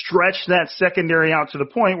it stretched that secondary out to the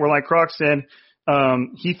point where, like Croc said,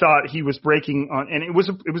 he thought he was breaking on, and it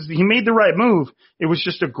was he made the right move. It was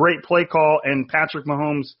just a great play call, and Patrick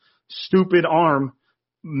Mahomes' stupid arm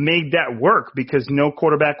made that work because no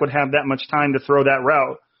quarterback would have that much time to throw that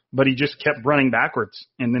route, but he just kept running backwards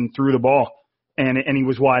and then threw the ball. And he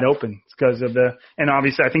was wide open because of and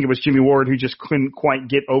obviously I think it was Jimmy Ward who just couldn't quite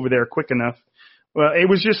get over there quick enough. Well, it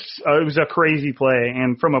was a crazy play.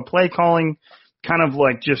 And from a play calling, kind of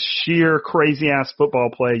like just sheer crazy ass football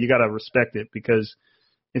play, you got to respect it, because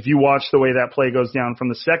if you watch the way that play goes down from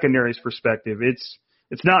the secondary's perspective, it's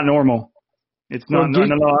not normal. It's not,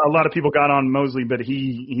 a lot of people got on Mosley, but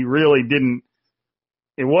he really didn't.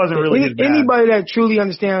 It wasn't really his bad. Anybody that truly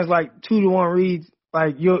understands like 2-to-1 reads,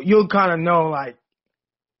 like you'll kind of know like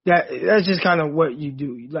that's just kind of what you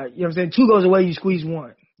do. Like, you know what I'm saying? 2 goes away, you squeeze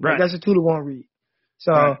 1. Right. Like, that's a 2-to-1 read.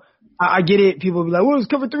 So right. I get it. People be like, well, it's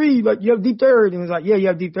cover 3. Like, you have deep third. And it's like, yeah, you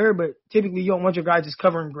have deep third, but typically you don't want your guy just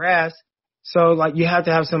covering grass. So like you have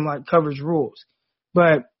to have some like coverage rules.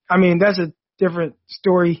 But I mean, that's a different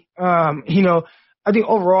story. I think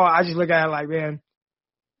overall I just look at it like, man,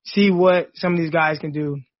 see what some of these guys can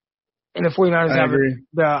do. And the 49ers have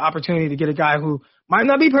the opportunity to get a guy who might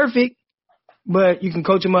not be perfect, but you can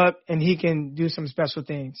coach him up and he can do some special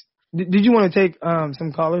things. Did you want to take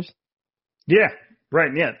some callers? Yeah,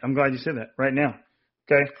 right. Yeah, I'm glad you said that right now.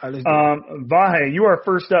 Okay. Vahe, you are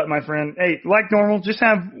first up, my friend. Hey, like normal, just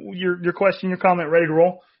have your question, your comment ready to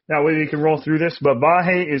roll. That way we can roll through this. But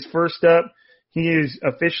Vahe is first up. He is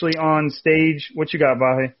officially on stage. What you got,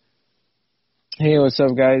 Vahe? Hey, what's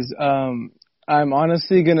up, guys? I'm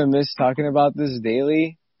honestly going to miss talking about this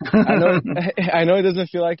daily. I know it doesn't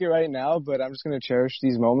feel like it right now, but I'm just going to cherish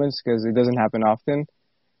these moments because it doesn't happen often.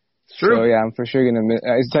 True. So, yeah, I'm for sure going to miss.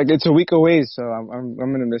 It's a week away, so I'm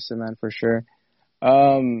going to miss it, man, for sure.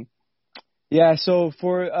 Yeah, so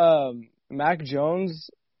for Mac Jones,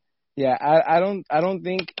 yeah, I don't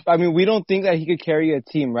think – I mean, we don't think that he could carry a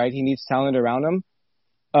team, right? He needs talent around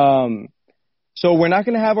him. So we're not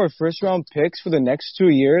going to have our first-round picks for the next 2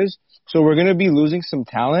 years, so we're going to be losing some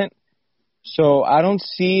talent. So I don't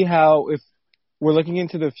see how, if we're looking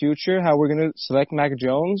into the future, how we're going to select Mac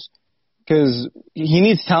Jones, because he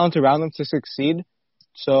needs talent around him to succeed.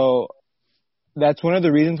 So that's one of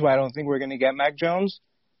the reasons why I don't think we're going to get Mac Jones.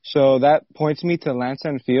 So that points me to Lance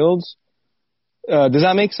and Fields. Does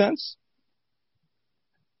that make sense?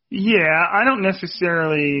 Yeah, I don't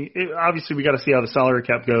necessarily – obviously we got to see how the salary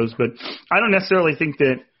cap goes, but I don't necessarily think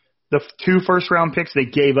that the 2 first-round picks they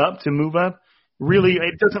gave up to move up really –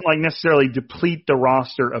 it doesn't like necessarily deplete the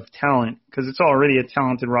roster of talent because it's already a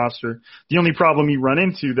talented roster. The only problem you run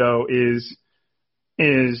into, though, is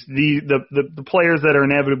the players that are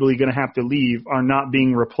inevitably going to have to leave are not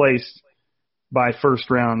being replaced by first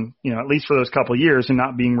round, at least for those couple of years, and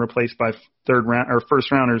not being replaced by third round or first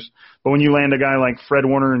rounders. But when you land a guy like Fred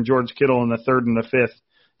Warner and George Kittle in the 3rd and the 5th,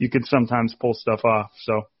 you can sometimes pull stuff off.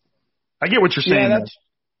 So I get what you're saying.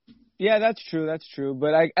 That's true. That's true.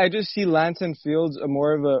 But I just see Lance and Fields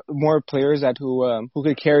more players who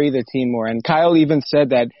could carry the team more. And Kyle even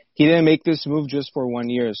said that he didn't make this move just for 1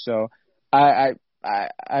 year. So I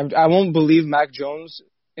won't believe Mac Jones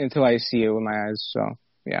until I see it with my eyes. So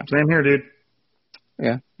yeah. Same here, dude.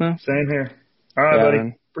 Yeah. Same here. All right, buddy.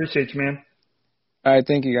 Man. Appreciate you, man. All right.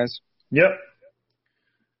 Thank you, guys. Yep.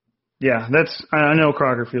 Yeah, I know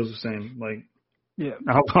Crocker feels the same. Like, yeah,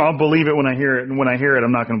 I'll believe it when I hear it, and when I hear it,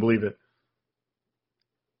 I'm not going to believe it.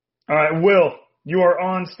 All right, Will, you are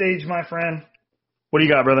on stage, my friend. What do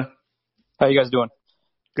you got, brother? How you guys doing?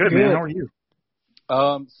 Good, man. How are you?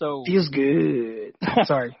 So feels good.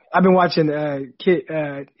 Sorry, I've been watching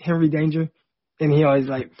Henry Danger. And he always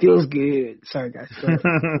like, feels good. Sorry, guys. Sorry.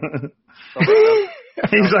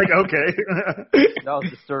 He's like, okay. That was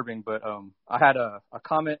disturbing, but I had a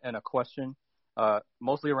comment and a question,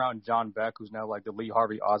 mostly around John Beck, who's now like the Lee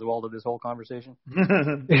Harvey Oswald of this whole conversation.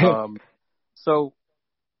 So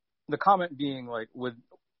the comment being like with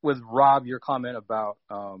Rob, your comment about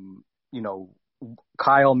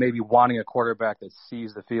Kyle maybe wanting a quarterback that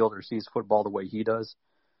sees the field or sees football the way he does.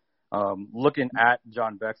 Looking at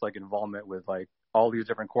John Beck's like involvement with like all these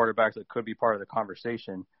different quarterbacks that could be part of the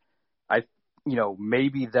conversation,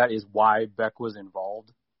 maybe that is why Beck was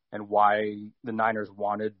involved and why the Niners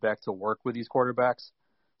wanted Beck to work with these quarterbacks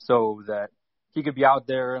so that he could be out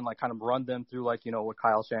there and like kind of run them through like, what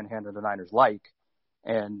Kyle Shanahan and the Niners like.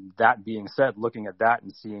 And that being said, looking at that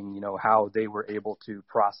and seeing, how they were able to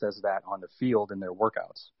process that on the field in their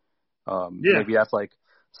workouts. Maybe that's like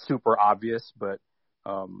super obvious, but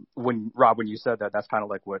when you said that, that's kind of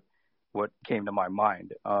like what came to my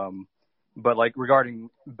mind. But like regarding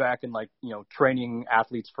Beck and like, training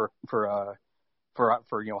athletes for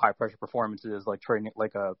high pressure performances, like training,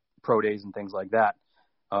 like pro days and things like that.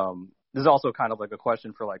 This is also kind of like a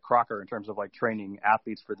question for like Crocker in terms of like training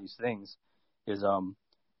athletes for these things is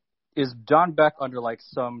John Beck under like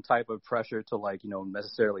some type of pressure to like,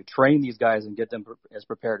 necessarily train these guys and get them as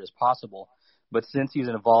prepared as possible. But since he's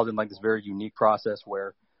involved in like this very unique process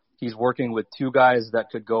where he's working with two guys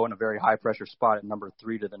that could go in a very high pressure spot at number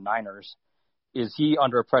 3 to the Niners, is he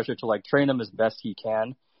under pressure to like train them as best he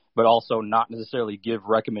can, but also not necessarily give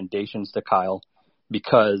recommendations to Kyle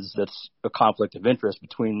because that's a conflict of interest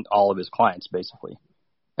between all of his clients basically.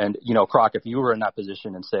 And, Croc, if you were in that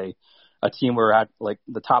position and say a team where at like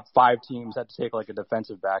the top 5 teams had to take like a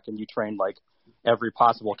defensive back and you trained like every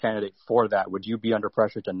possible candidate for that, would you be under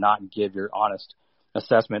pressure to not give your honest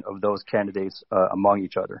assessment of those candidates among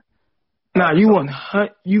each other? No, you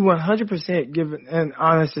 100% give an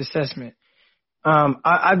honest assessment.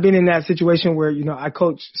 I've been in that situation where, I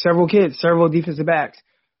coach several kids, several defensive backs.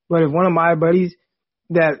 But if one of my buddies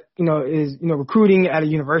that, is, recruiting at a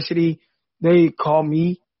university, they call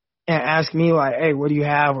me and ask me like, hey, what do you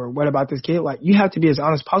have? Or what about this kid? Like, you have to be as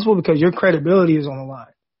honest as possible because your credibility is on the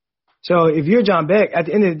line. So if you're John Beck, at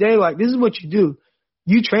the end of the day, like, this is what you do.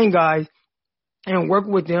 You train guys and work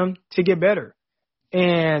with them to get better.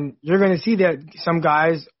 And you're going to see that some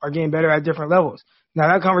guys are getting better at different levels. Now,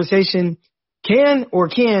 that conversation can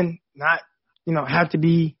not, have to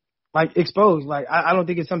be, like, exposed. Like, I don't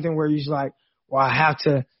think it's something where you're like, well, I have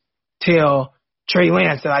to tell Trey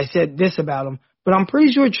Lance that I said this about him. But I'm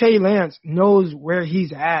pretty sure Trey Lance knows where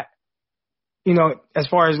he's at, as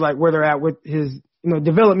far as, like, where they're at with his,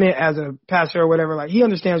 development as a passer or whatever. Like, he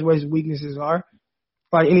understands what his weaknesses are,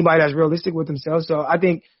 like anybody that's realistic with himself. So I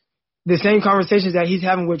think the same conversations that he's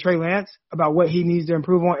having with Trey Lance about what he needs to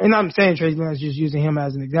improve on, and I'm saying Trey Lance, just using him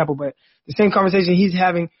as an example, but the same conversation he's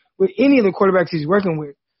having with any of the quarterbacks he's working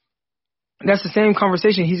with, that's the same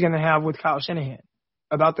conversation he's going to have with Kyle Shanahan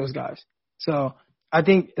about those guys. So I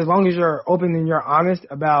think as long as you're open and you're honest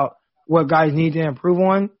about what guys need to improve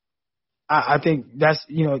on, I think that's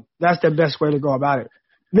the best way to go about it.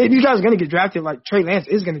 Maybe you guys are going to get drafted, like Trey Lance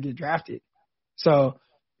is going to get drafted. So,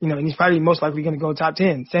 and he's probably most likely going to go top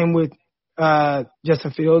 10. Same with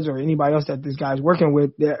Justin Fields or anybody else that this guy's working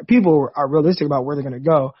with. People are realistic about where they're going to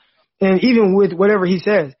go. And even with whatever he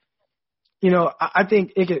says, I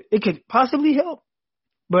think it could possibly help.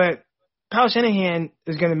 But Kyle Shanahan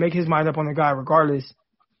is going to make his mind up on the guy regardless.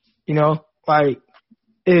 Like,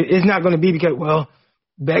 it's not going to be because, well,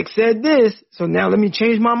 Beck said this, so now let me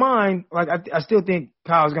change my mind. Like, I still think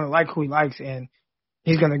Kyle's going to like who he likes, and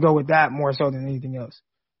he's going to go with that more so than anything else.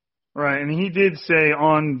 Right, and he did say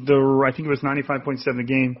on I think it was 95.7 The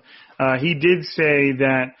Game, he did say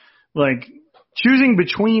that, like, choosing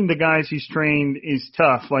between the guys he's trained is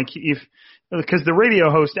tough. Like, because the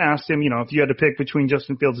radio host asked him, if you had to pick between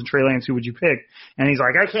Justin Fields and Trey Lance, who would you pick? And he's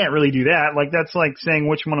like, I can't really do that. Like, that's like saying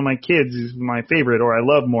which one of my kids is my favorite or I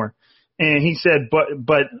love more. And he said,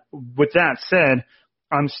 but with that said,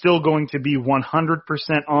 I'm still going to be 100%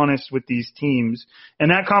 honest with these teams.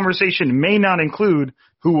 And that conversation may not include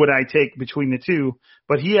who would I take between the two,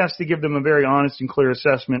 but he has to give them a very honest and clear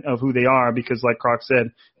assessment of who they are because, like Croc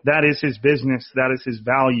said, that is his business, that is his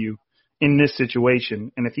value in this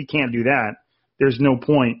situation. And if he can't do that, there's no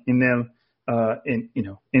point in them,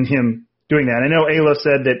 in him doing that. I know Ayla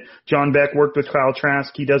said that John Beck worked with Kyle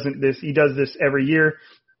Trask. He does this every year.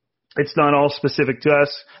 It's not all specific to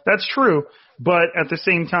us. That's true. But at the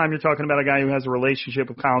same time, you're talking about a guy who has a relationship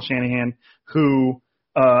with Kyle Shanahan who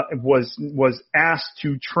was asked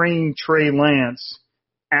to train Trey Lance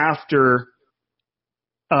after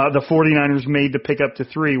the 49ers made the pick up to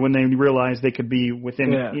 3 when they realized they could be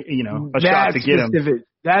within, a shot to get him.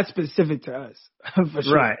 That's specific to us. For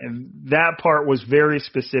sure. Right. And that part was very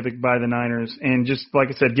specific by the Niners. And just like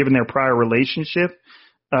I said, given their prior relationship,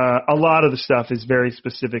 a lot of the stuff is very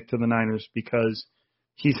specific to the Niners because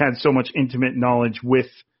he's had so much intimate knowledge with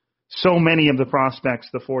so many of the prospects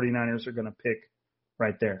the 49ers are going to pick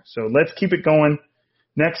right there. So let's keep it going.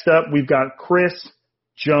 Next up, we've got Chris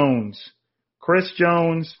Jones. Chris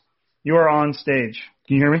Jones, you are on stage.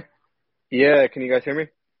 Can you hear me? Yeah, can you guys hear me?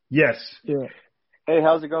 Yes. Yeah. Hey,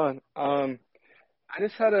 how's it going? I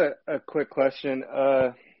just had a quick question.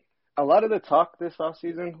 A lot of the talk this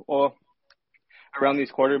offseason, well, around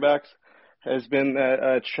these quarterbacks, has been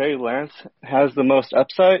that Trey Lance has the most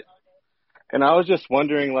upside. And I was just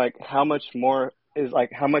wondering, like, how much more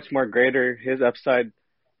greater his upside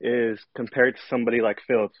is compared to somebody like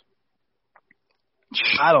Fields.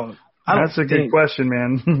 That's a good question,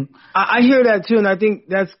 man. I hear that too, and I think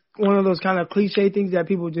that's one of those kind of cliche things that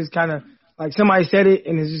people just kind of, like, somebody said it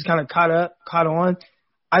and it's just kind of caught on.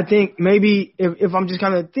 I think maybe if I'm just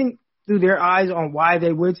kind of think through their eyes on why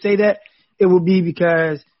they would say that, it would be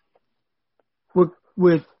because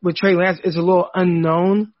with Trey Lance, it's a little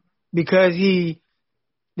unknown because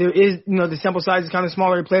there is, the sample size is kind of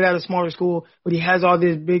smaller. He played at a smaller school, but he has all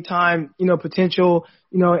this big time, potential,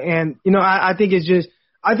 and, I think it's just,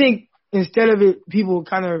 I think instead of it, people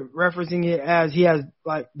kind of referencing it as he has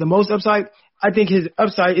like the most upside, I think his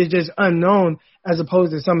upside is just unknown as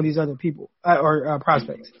opposed to some of these other people or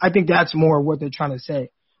prospects. I think that's more what they're trying to say,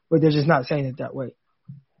 but they're just not saying it that way.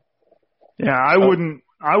 Yeah, I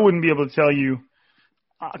wouldn't be able to tell you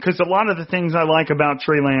because a lot of the things I like about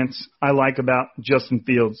Trey Lance, I like about Justin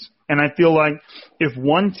Fields. And I feel like if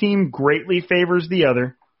one team greatly favors the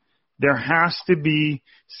other, there has to be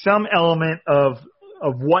some element of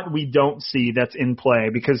what we don't see that's in play,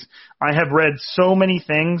 because I have read so many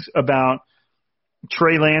things about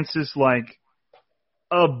Trey Lance's like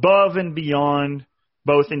above and beyond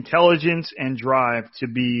both intelligence and drive to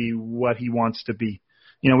be what he wants to be.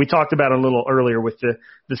 We talked about it a little earlier with the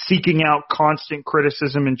seeking out constant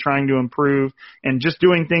criticism and trying to improve and just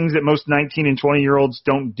doing things that most 19 and 20-year-olds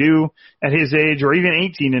don't do at his age, or even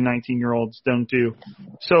 18 and 19-year-olds don't do.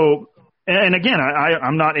 So, and again,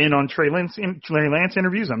 I'm not in on Trey Lance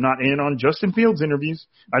interviews. I'm not in on Justin Fields interviews.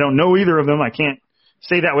 I don't know either of them. I can't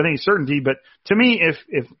say that with any certainty. But to me,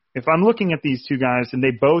 if I'm looking at these two guys and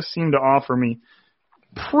they both seem to offer me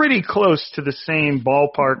pretty close to the same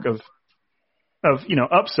ballpark of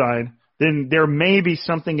upside, then there may be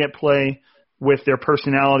something at play with their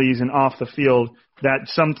personalities and off the field that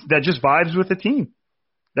just vibes with the team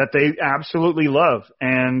that they absolutely love.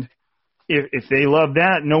 And if they love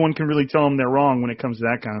that, no one can really tell them they're wrong when it comes to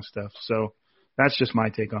that kind of stuff. So that's just my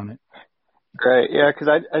take on it. Great, yeah, because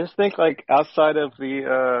I just think like outside of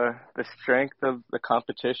the strength of the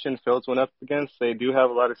competition Fields went up against, they do have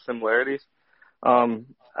a lot of similarities.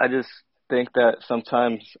 I just think that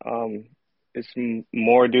sometimes it's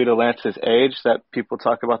more due to Lance's age that people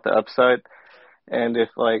talk about the upside. And if,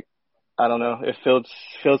 like, I don't know, if Fields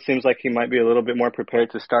seems like he might be a little bit more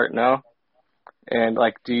prepared to start now. And,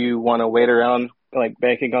 like, do you want to wait around, like,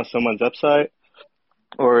 banking on someone's upside?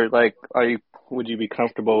 Or, like, would you be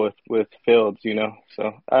comfortable with Fields,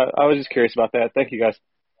 So I was just curious about that. Thank you, guys.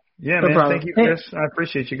 Yeah, man. Thank you, Chris. I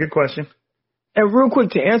appreciate you. Good question. And real quick,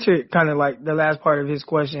 to answer kind of like the last part of his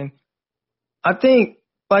question, I think,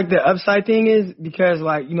 like, the upside thing is because,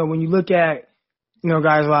 like, when you look at,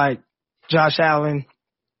 guys like Josh Allen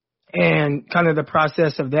and kind of the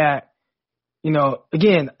process of that,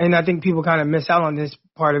 again, and I think people kind of miss out on this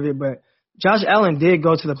part of it, but Josh Allen did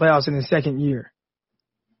go to the playoffs in his second year.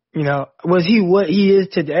 Was he what he is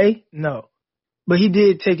today? No. But he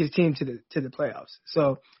did take his team to the playoffs.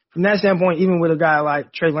 So from that standpoint, even with a guy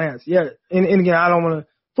like Trey Lance, yeah, and again, I don't want to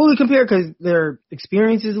fully compare because their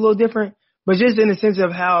experience is a little different. But just in the sense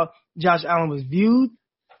of how Josh Allen was viewed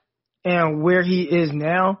and where he is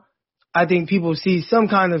now, I think people see some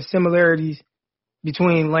kind of similarities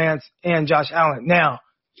between Lance and Josh Allen. Now,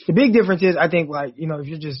 the big difference is, I think, like, if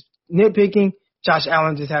you're just nitpicking, Josh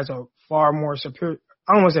Allen just has a far more superior,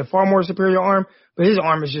 I don't want to say far more superior arm, but his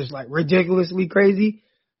arm is just like ridiculously crazy,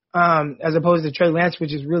 as opposed to Trey Lance,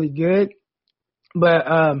 which is really good. But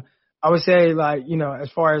I would say, like, as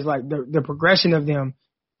far as like the progression of them,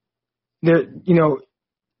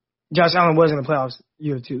 Josh Allen was in the playoffs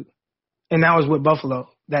year 2, and that was with Buffalo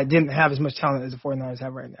that didn't have as much talent as the 49ers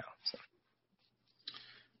have right now. So.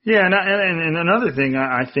 Yeah, and another thing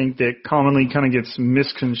I think that commonly kind of gets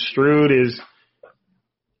misconstrued is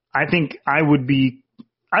I'm going to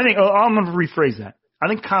rephrase that. I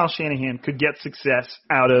think Kyle Shanahan could get success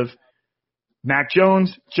out of Mac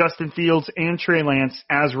Jones, Justin Fields, and Trey Lance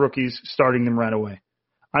as rookies, starting them right away.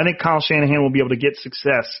 I think Kyle Shanahan will be able to get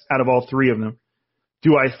success out of all three of them.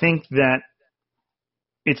 Do I think that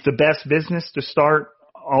it's the best business to start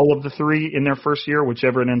all of the three in their first year,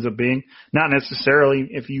 whichever it ends up being? Not necessarily.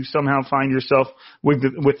 If you somehow find yourself with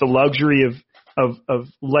the luxury of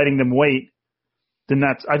letting them wait, then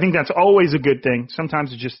I think that's always a good thing.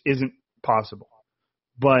 Sometimes it just isn't possible.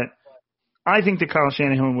 But I think that Kyle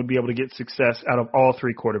Shanahan would be able to get success out of all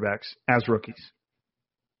three quarterbacks as rookies.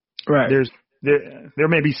 Right. There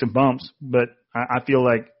may be some bumps, but I feel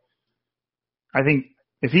like I think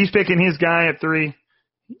if he's picking his guy at 3,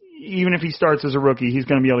 even if he starts as a rookie, he's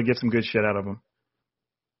going to be able to get some good shit out of him.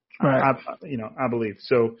 Right. I believe.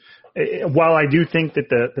 So while I do think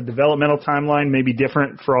that the developmental timeline may be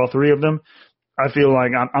different for all three of them, I feel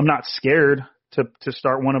like I'm not scared to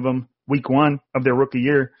start one of them week 1 of their rookie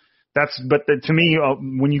year. To me,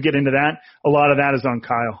 when you get into that, a lot of that is on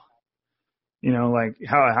Kyle. You know, like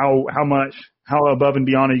how above and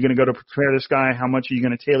beyond are you going to go to prepare this guy? How much are you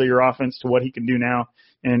going to tailor your offense to what he can do now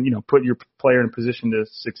and, you know, put your player in a position to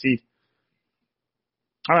succeed?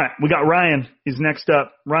 All right, we got Ryan is next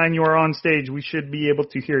up. Ryan, you are on stage. We should be able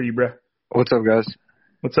to hear you, bro. What's up, guys?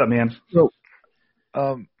 What's up, man? So,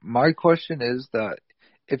 my question is that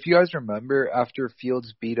if you guys remember after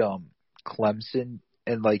Fields beat Clemson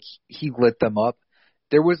and like he lit them up,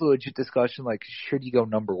 there was a legit discussion like should he go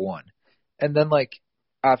number 1? And then like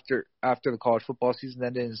after the college football season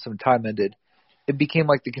ended and some time ended, it became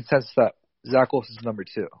like the consensus that Zach Wilson's number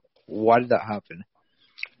 2. Why did that happen?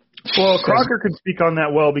 Well, Crocker could speak on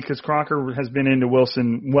that well because Crocker has been into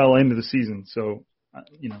Wilson well into the season. So,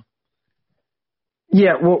 you know.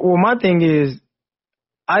 Yeah, well, my thing is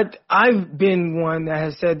I've been one that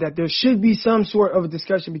has said that there should be some sort of a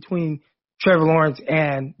discussion between Trevor Lawrence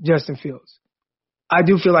and Justin Fields. I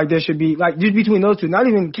do feel like there should be, like, just between those two, not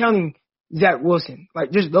even counting Zach Wilson,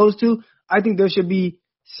 like just those two, I think there should be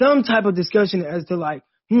some type of discussion as to like,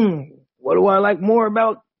 what do I like more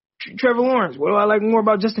about Trevor Lawrence? What do I like more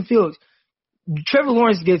about Justin Fields? Trevor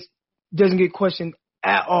Lawrence doesn't get questioned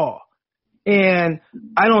at all. And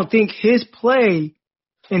I don't think his play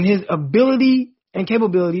and his ability and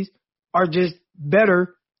capabilities are just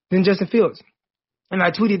better than Justin Fields. And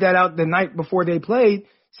I tweeted that out the night before they played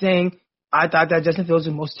saying I thought that Justin Fields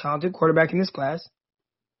was the most talented quarterback in this class.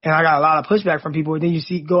 And I got a lot of pushback from people. And then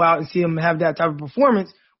you go out and see him have that type of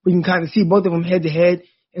performance. We can kind of see both of them head to head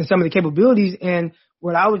and some of the capabilities. And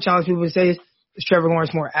what I would challenge people to say is Trevor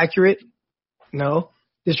Lawrence more accurate? No.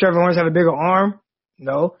 Does Trevor Lawrence have a bigger arm?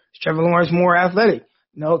 No. Is Trevor Lawrence more athletic?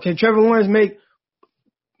 No. Can Trevor Lawrence make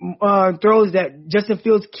throws that Justin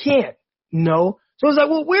Fields can't? No. So it's like,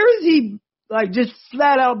 well, where is he like just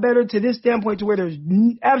flat out better to this standpoint to where there's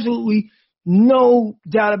absolutely no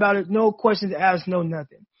doubt about it, no questions asked, no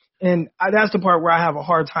nothing. And that's the part where I have a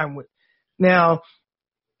hard time with. Now,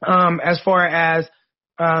 as far as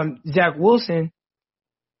Zach Wilson,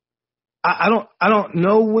 I don't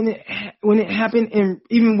know when it happened, and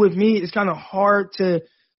even with me, it's kind of hard to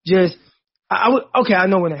just. I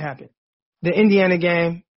know when it happened. The Indiana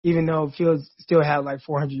game, even though Fields still had like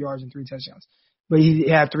 400 yards and 3 touchdowns, but he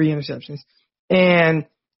had 3 interceptions, and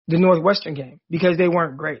the Northwestern game because they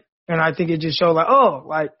weren't great, and I think it just showed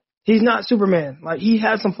like he's not Superman, like he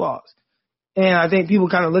has some flaws, and I think people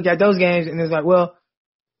kind of look at those games and it's like, well,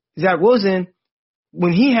 Zach Wilson,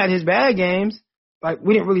 when he had his bad games. Like,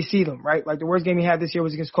 we didn't really see them, right? Like, the worst game he had this year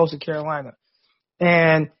was against Coastal Carolina.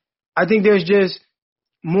 And I think there's just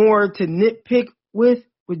more to nitpick with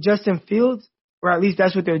Justin Fields, or at least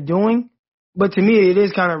that's what they're doing. But to me, it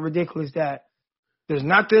is kind of ridiculous that there's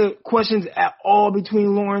not the questions at all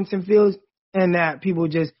between Lawrence and Fields, and that people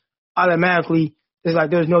just automatically, it's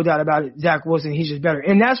like there's no doubt about it, Zach Wilson, he's just better.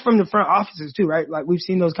 And that's from the front offices, too, right? Like, we've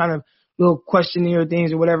seen those kind of little questionnaire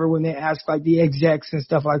things or whatever when they ask, like, the execs and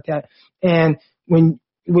stuff like that. And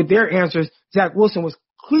with their answers, Zach Wilson was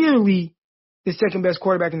clearly the second best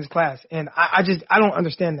quarterback in this class, and I don't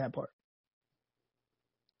understand that part.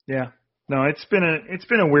 Yeah, no, it's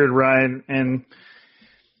been a weird ride, and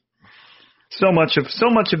so much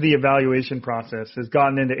of the evaluation process has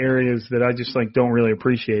gotten into areas that I just like don't really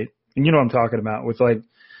appreciate, and you know what I'm talking about with like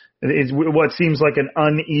it's what seems like an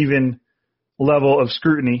uneven level of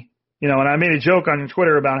scrutiny, you know. And I made a joke on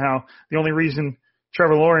Twitter about how the only reason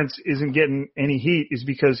Trevor Lawrence isn't getting any heat is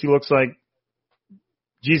because he looks like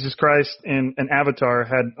Jesus Christ and an Avatar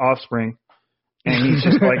had offspring. And he's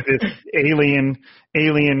just like this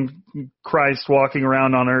alien Christ walking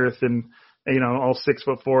around on earth and, you know, all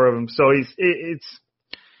 6'4" of him. So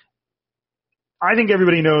I think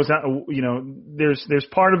everybody knows that, you know, there's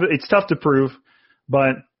part of it. It's tough to prove,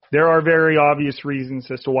 but there are very obvious reasons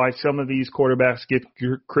as to why some of these quarterbacks get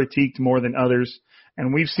critiqued more than others.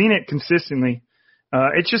 And we've seen it consistently.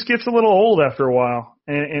 It just gets a little old after a while,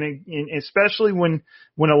 and especially when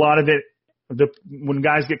a lot of it, when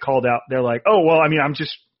guys get called out, they're like, oh, well, I mean, I'm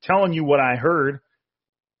just telling you what I heard.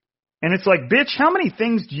 And it's like, bitch, how many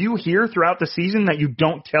things do you hear throughout the season that you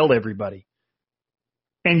don't tell everybody?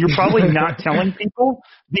 and you're probably not telling people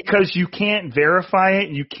because you can't verify it.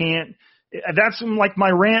 You can't. That's like my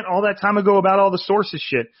rant all that time ago about all the sources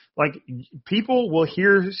shit. Like, people will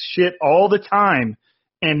hear shit all the time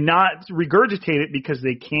and not regurgitate it because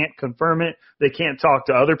they can't confirm it. They can't talk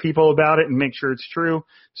to other people about it and make sure it's true.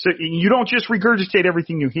 So you don't just regurgitate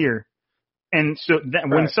everything you hear. And so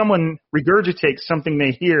when someone regurgitates something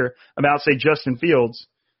they hear about, say, Justin Fields,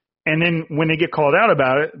 and then when they get called out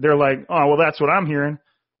about it, they're like, oh, well, that's what I'm hearing.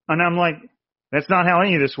 And I'm like, that's not how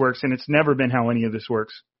any of this works, and it's never been how any of this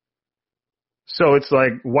works. So it's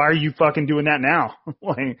like, why are you fucking doing that now?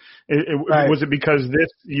 Like, was it because this?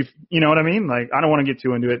 You know what I mean? Like, I don't want to get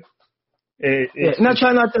too into it. And I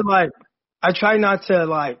try not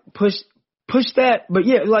to push that, but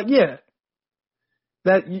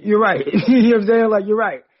that you're right. You know what I'm saying? Like, you're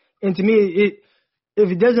right. And to me, if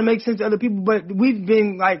it doesn't make sense to other people, but we've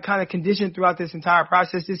been like kind of conditioned throughout this entire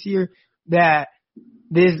process this year that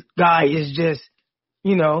this guy is just,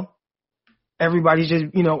 you know, everybody's just,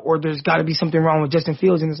 you know, or there's got to be something wrong with Justin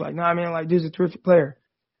Fields, and it's like, nah, man, like, dude's a terrific player,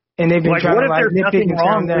 and they've been trying to like nitpick and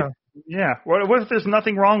tear him down. Yeah, what if there's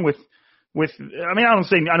nothing wrong with? I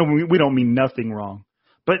mean, we don't mean nothing wrong,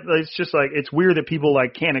 but it's just like it's weird that people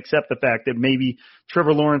like can't accept the fact that maybe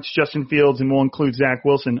Trevor Lawrence, Justin Fields, and we'll include Zach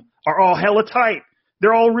Wilson are all hella tight.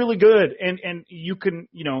 They're all really good, and you can,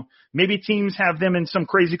 you know, maybe teams have them in some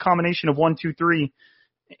crazy combination of 1, 2, 3.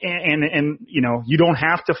 And you know, you don't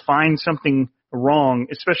have to find something wrong,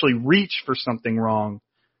 especially reach for something wrong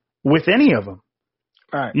with any of them.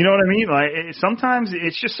 Right. You know what I mean? Like, sometimes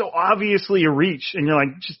it's just so obviously a reach, and you're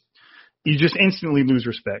like, you just instantly lose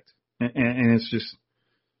respect, and it's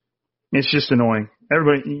just annoying.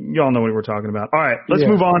 Everybody, y'all know what we're talking about. All right, let's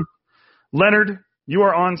move on. Leonard, you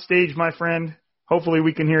are on stage, my friend. Hopefully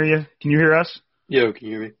we can hear you. Can you hear us? Yo, can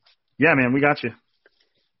you hear me? Yeah, man, we got you.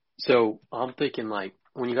 So I'm thinking, like,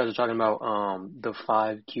 when you guys are talking about the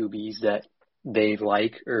 5 QBs that they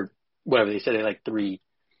like, or whatever, they said they like 3,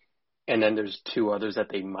 and then there's 2 others that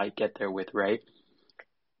they might get there with, right?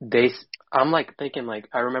 I'm like thinking, like,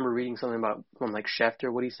 I remember reading something about from like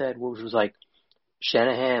Schefter, what he said, which was like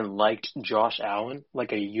Shanahan liked Josh Allen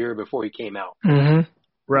like a year before he came out. Mm-hmm.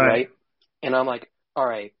 Right. And I'm like, all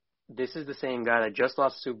right, this is the same guy that just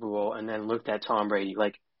lost the Super Bowl and then looked at Tom Brady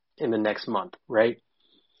like in the next month, right?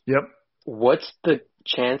 Yep. What's the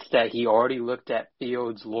chance that he already looked at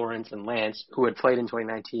Fields, Lawrence, and Lance, who had played in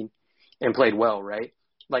 2019 and played well, right?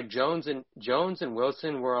 Like Jones and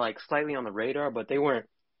Wilson were like slightly on the radar, but they weren't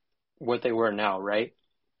what they were now, right?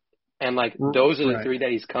 And like those are the 3 that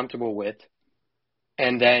he's comfortable with.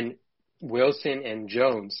 And then Wilson and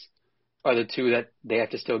Jones are the 2 that they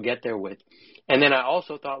have to still get there with. And then I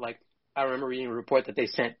also thought, like, I remember reading a report that they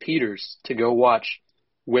sent Peters to go watch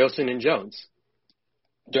Wilson and Jones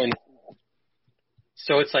during.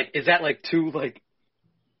 So it's like, is that like too like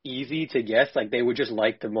easy to guess? Like they would just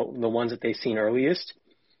like the ones that they've seen earliest,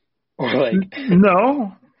 or like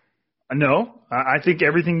no. I think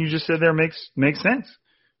everything you just said there makes sense.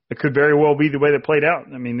 It could very well be the way that played out.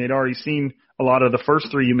 I mean, they'd already seen a lot of the first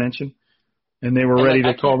 3 you mentioned, and they were ready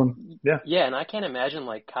to call them. Yeah. Yeah, and I can't imagine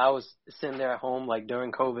like Kyle was sitting there at home like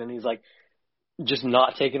during COVID, and he's like just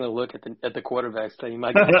not taking a look at the quarterbacks that he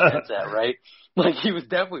might get a chance at, right? Like he was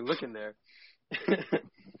definitely looking there.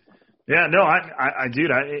 Yeah, no, I dude,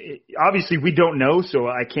 obviously we don't know, so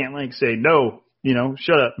I can't like say no, you know,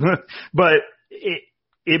 shut up. But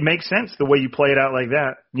it makes sense the way you play it out like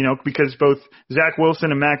that, you know, because both Zach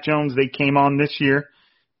Wilson and Mac Jones, they came on this year,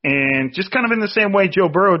 and just kind of in the same way Joe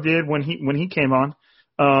Burrow did when he came on,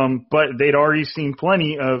 but they'd already seen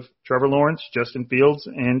plenty of Trevor Lawrence, Justin Fields,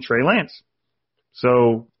 and Trey Lance.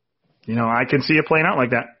 So, you know, I can see it playing out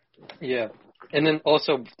like that. Yeah. And then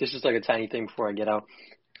also, this is like a tiny thing before I get out.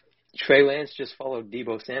 Trey Lance just followed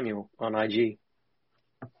Deebo Samuel on IG.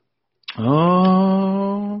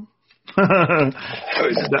 Oh. There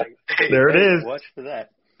it is. Watch for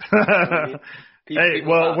that. Hey,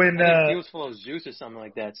 well, when he was full of juice or something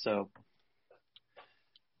like that, so.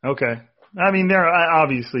 Okay. I mean, they're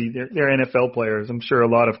NFL players. I'm sure a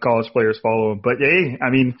lot of college players follow them. But, hey, I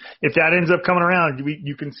mean, if that ends up coming around,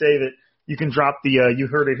 you can say that you can drop the you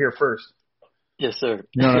heard it here first. Yes, sir.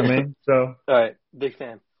 You know what I mean? So. All right. Big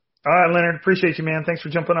fan. All right, Leonard. Appreciate you, man. Thanks for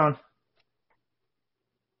jumping on.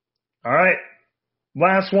 All right.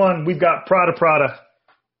 Last one. We've got Prada.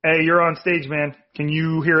 Hey, you're on stage, man. Can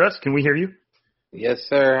you hear us? Can we hear you? Yes,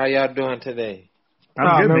 sir. How y'all doing today?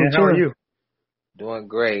 I'm good, man. How are you? Doing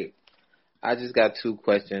great. I just got 2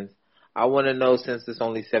 questions. I want to know, since it's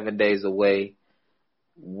only 7 days away,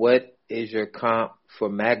 what is your comp for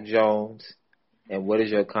Mac Jones, and what is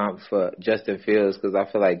your comp for Justin Fields? Because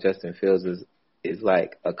I feel like Justin Fields is is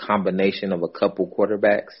like a combination of a couple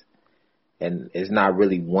quarterbacks, and it's not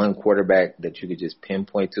really one quarterback that you could just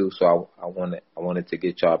pinpoint to. So I wanted to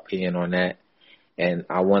get your opinion on that, and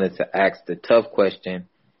I wanted to ask the tough question: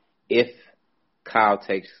 if Kyle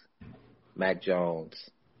takes Mac Jones,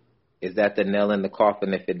 is that the nail in the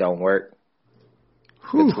coffin if it don't work?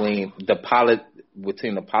 Between the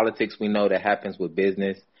politics we know that happens with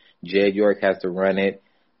business, Jed York has to run it,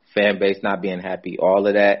 fan base not being happy, all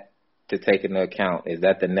of that to take into account. Is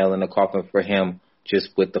that the nail in the coffin for him just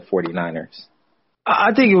with the 49ers?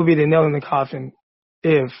 I think it would be the nail in the coffin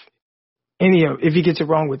if he gets it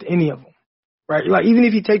wrong with any of them, right? Like, even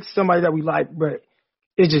if he takes somebody that we like, but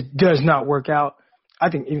it just does not work out, I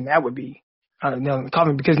think even that would be a nail in the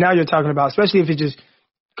coffin, because now you're talking about, especially if it just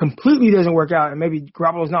completely doesn't work out and maybe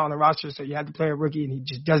Garoppolo's not on the roster, so you have to play a rookie and he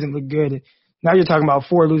just doesn't look good. And now you're talking about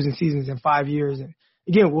 4 losing seasons in 5 years. And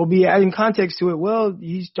again, we'll be adding context to it. Well,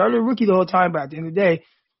 he started a rookie the whole time, but at the end of the day,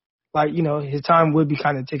 like, you know, his time would be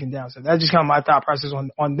kind of ticking down. So that's just kind of my thought process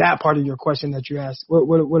on that part of your question that you asked.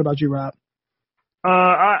 What about you, Rob?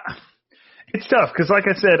 It's tough because, like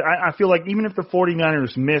I said, I feel like even if the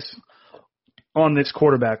 49ers miss on this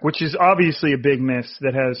quarterback, which is obviously a big miss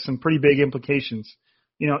that has some pretty big implications,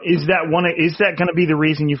 you know, is that going to be the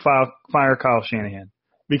reason you fire Kyle Shanahan?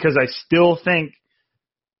 Because I still think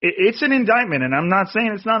it's an indictment, and I'm not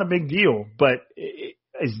saying it's not a big deal, but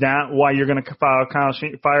is that why you're going to fire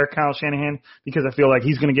Kyle Shanahan? Because I feel like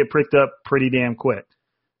he's going to get pricked up pretty damn quick.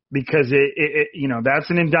 Because you know,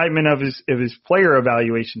 that's an indictment of his player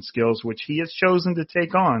evaluation skills, which he has chosen to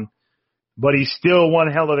take on, but he's still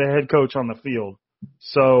one hell of a head coach on the field.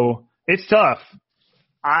 So it's tough.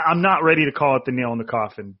 I'm not ready to call it the nail in the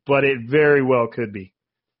coffin, but it very well could be.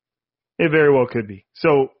 It very well could be.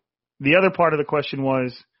 So the other part of the question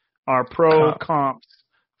was our pro comps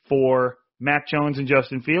for Mac Jones and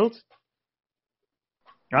Justin Fields.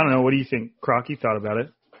 I don't know. What do you think, Croc? You thought about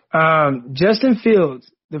it. Justin Fields,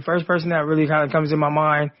 the first person that really kind of comes in my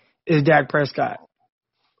mind is Dak Prescott.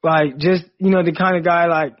 Like, just, you know, the kind of guy,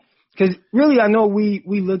 like, because really I know we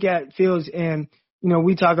look at Fields and, you know,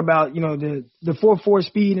 we talk about, you know, the 4.4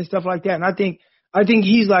 speed and stuff like that. And I think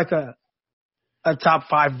he's like a top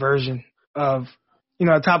 5 version of, you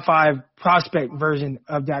know, a top 5 prospect version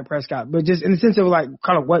of Dak Prescott. But just in the sense of like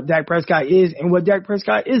kind of what Dak Prescott is and what Dak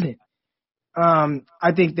Prescott isn't.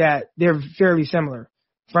 I think that they're fairly similar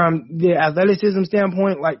from the athleticism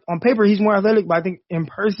standpoint. Like, on paper, he's more athletic, but I think in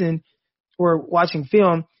person or watching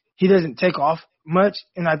film, he doesn't take off much.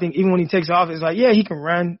 And I think even when he takes off, it's like, yeah, he can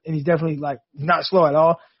run, and he's definitely like not slow at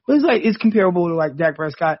all. But it's like, it's comparable to like Dak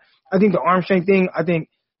Prescott. I think the arm strength thing, I think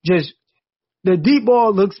just the deep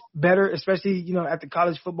ball looks better, especially, you know, at the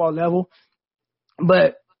college football level.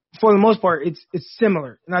 But for the most part, it's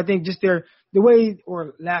similar. And I think just the way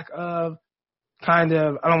or lack of kind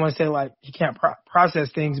of, I don't want to say like he can't process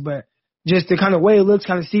things, but just the kind of way it looks,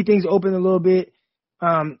 kind of see things open a little bit.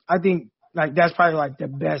 I think like that's probably like the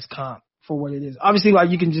best comp for what it is. Obviously,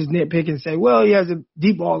 like, you can just nitpick and say, well, he has a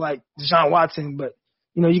deep ball like Deshaun Watson, but,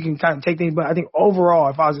 you know, you can kind of take things. But I think overall,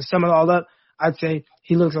 if I was to sum it all up, I'd say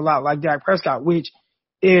he looks a lot like Dak Prescott, which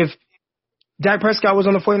if Dak Prescott was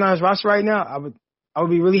on the 49ers roster right now, I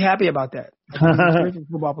would be really happy about that. He's a terrific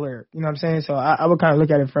football player. You know what I'm saying? So I would kind of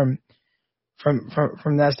look at it from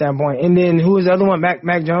that standpoint. And then who was the other one?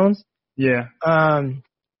 Mac Jones? Yeah.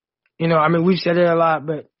 You know, I mean, we've said it a lot,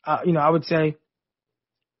 but, you know, I would say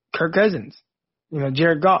Kirk Cousins, you know,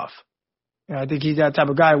 Jared Goff. You know, I think he's that type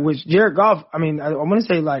of guy, which Jared Goff, I mean, I want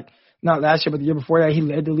to say like not last year, but the year before that, he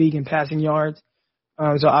led the league in passing yards.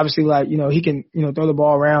 So obviously, like, you know, he can, you know, throw the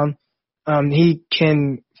ball around. He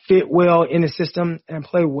can fit well in the system and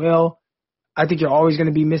play well. I think you're always going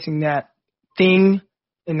to be missing that thing.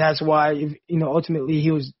 And that's why, you know, ultimately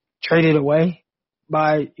he was traded away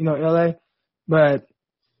by, you know, LA. But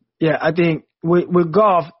yeah, I think with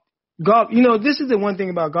Goff, you know, this is the one thing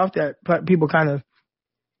about Goff that people kind of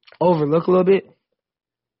overlook a little bit.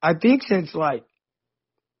 I think since like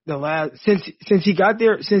since he got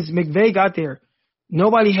there, since McVay got there,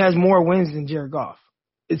 nobody has more wins than Jared Goff.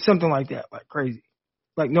 It's something like that, like crazy.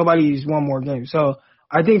 Like, nobody's won more games. So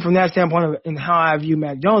I think from that standpoint and how I view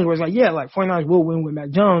Mac Jones, where it's like, yeah, like 49ers will win with Mac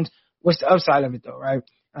Jones. What's the upside of it though, right?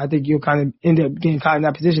 I think you'll kind of end up getting caught in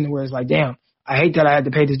that position where it's like, damn, I hate that I had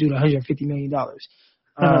to pay this dude $150 million.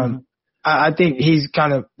 I think he's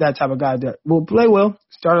kind of that type of guy that will play well,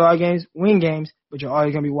 start a lot of games, win games, but you're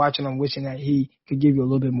always going to be watching him, wishing that he could give you a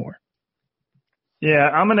little bit more. Yeah,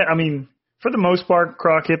 I mean, for the most part,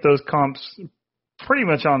 Croc hit those comps pretty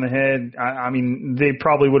much on the head. I mean, they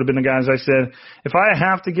probably would have been the guys I said. If I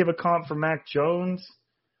have to give a comp for Mac Jones,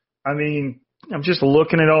 I mean, I'm just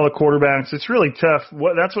looking at all the quarterbacks. It's really tough.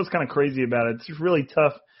 That's what's kind of crazy about it. It's really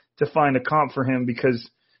tough to find a comp for him because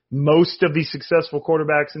most of the successful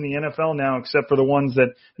quarterbacks in the NFL now, except for the ones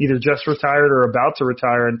that either just retired or about to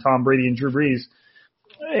retire, and Tom Brady and Drew Brees,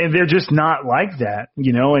 they're just not like that,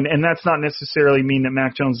 you know. And that's not necessarily mean that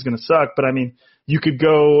Mac Jones is going to suck, but I mean, you could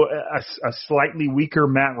go a slightly weaker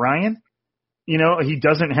Matt Ryan. You know, he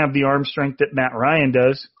doesn't have the arm strength that Matt Ryan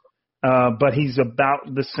does, but he's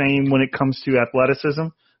about the same when it comes to athleticism.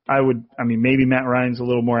 Maybe Matt Ryan's a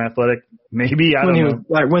little more athletic. Maybe, I don't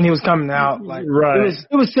know. When he was coming out, right.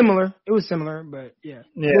 It was similar. It was similar, but yeah.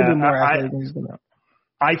 A little bit more athletic when he was coming out.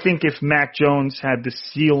 I think if Mac Jones had the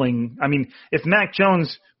ceiling, if Mac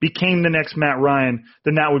Jones became the next Matt Ryan,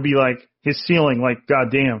 then that would be like his ceiling, like,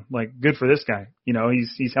 goddamn, like, good for this guy. You know,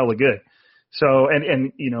 he's hella good. So,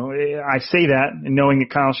 and you know, I say that and knowing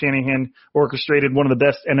that Kyle Shanahan orchestrated one of the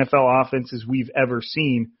best NFL offenses we've ever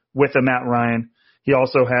seen with a Matt Ryan. He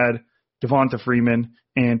also had Devonta Freeman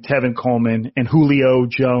and Tevin Coleman and Julio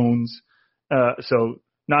Jones. So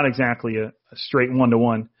not exactly a straight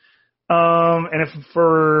one-to-one. And if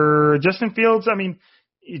for Justin Fields,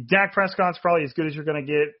 Dak Prescott's probably as good as you're going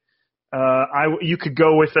to get. You could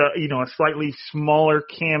go with a slightly smaller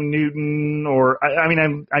Cam Newton, or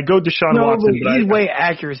I go Deshaun Watson. But he's way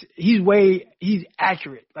accurate. He's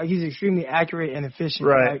accurate. Like, he's extremely accurate and efficient.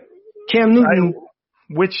 Right. Like, Cam Newton,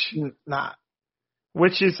 which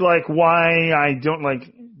is like why I don't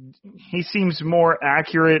like. He seems more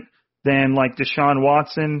accurate than like Deshaun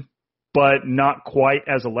Watson, but not quite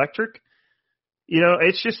as electric. You know,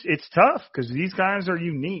 it's tough because these guys are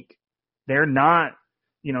unique. They're not.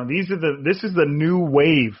 You know, this is the new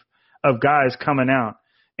wave of guys coming out,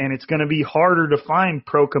 and it's going to be harder to find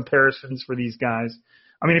pro comparisons for these guys.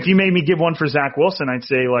 I mean, if you made me give one for Zach Wilson, I'd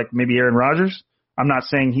say like maybe Aaron Rodgers. I'm not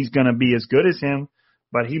saying he's going to be as good as him,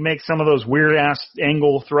 but he makes some of those weird ass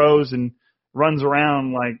angle throws and runs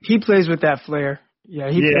around like he plays with that flair.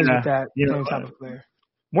 Yeah, he plays with that same type of flair.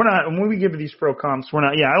 We're not when we give these pro comps. We're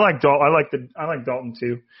not. Yeah, I like Dalton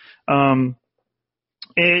too.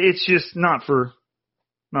 It's just not for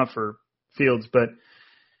Fields, but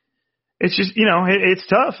it's just, you know, it's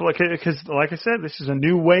tough. Because like I said, this is a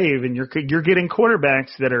new wave, and you're getting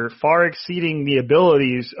quarterbacks that are far exceeding the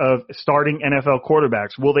abilities of starting NFL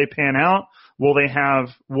quarterbacks. Will they pan out? Will they have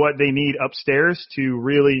what they need upstairs to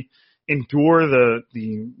really endure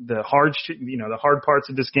the hard parts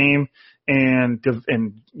of this game? And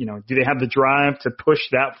you know, do they have the drive to push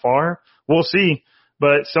that far? We'll see.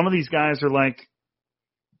 But some of these guys are like,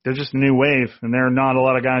 they're just a new wave, and there are not a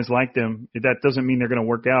lot of guys like them. That doesn't mean they're going to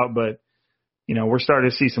work out, but, you know, we're starting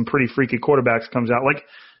to see some pretty freaky quarterbacks comes out. Like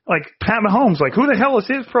Pat Mahomes, like, who the hell is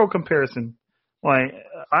his pro comparison? Like,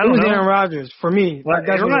 I don't know. Aaron Rodgers, for me. Like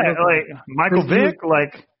Michael Vick,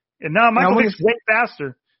 Michael Vick's way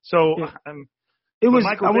faster. So,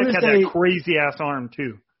 Michael Vick had that crazy-ass arm,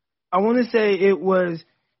 too. I want to say it was,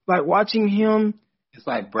 like, watching him. It's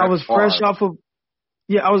like Brett I was Favre. fresh off of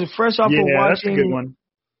watching. That's a good one.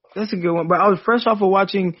 That's a good one. But I was fresh off of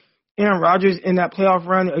watching Aaron Rodgers in that playoff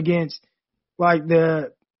run against like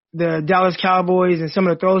the Dallas Cowboys and some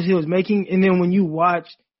of the throws he was making. And then when you watch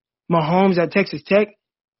Mahomes at Texas Tech,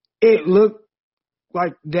 it looked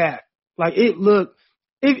like that. Like it looked.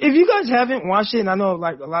 If you guys haven't watched it, and I know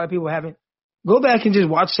like a lot of people haven't, go back and just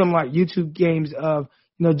watch some like YouTube games of,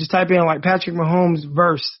 you know, just type in like Patrick Mahomes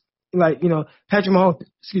verse, like, you know, Patrick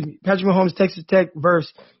Mahomes Texas Tech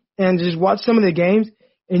verse, and just watch some of the games.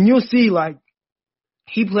 And you'll see, like,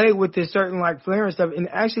 he played with this certain, like, flair and stuff. And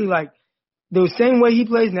actually, like, the same way he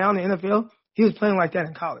plays now in the NFL, he was playing like that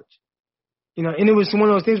in college. You know, and it was one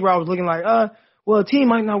of those things where I was looking like, well, a team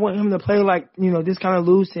might not want him to play like, you know, this kind of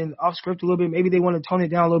loose and off script a little bit. Maybe they want to tone it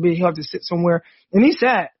down a little bit. He'll have to sit somewhere. And he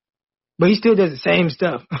sat. But he still does the same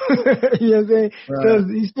stuff. You know what I'm saying? Right. So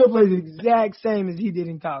he still plays the exact same as he did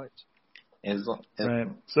in college. As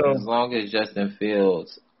long as Justin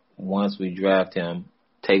Fields, once we draft him,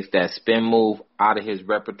 takes that spin move out of his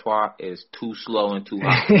repertoire, is too slow and too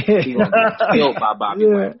high. He's going to get killed by Bobby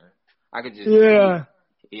Wagner. I could just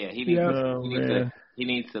he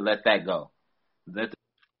needs to let that go.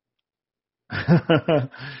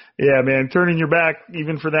 Yeah, man, turning your back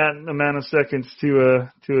even for that amount of seconds to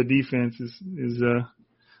a defense is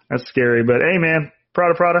that's scary. But hey, man,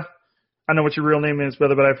 Prada. I know what your real name is,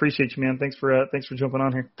 brother, but I appreciate you, man. Thanks for jumping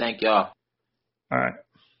on here. Thank y'all. All right.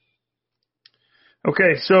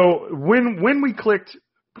 Okay, so when we clicked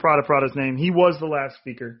Prada's name, he was the last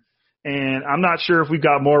speaker. And I'm not sure if we've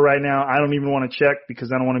got more right now. I don't even want to check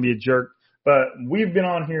because I don't want to be a jerk. But we've been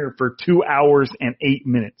on here for 2 hours and 8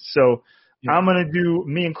 minutes. So I'm going to do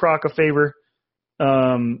me and Croc a favor.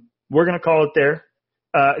 we're going to call it there.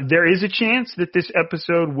 There is a chance that this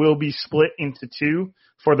episode will be split into two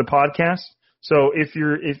for the podcast. So if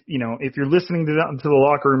you're listening to the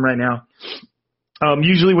locker room right now,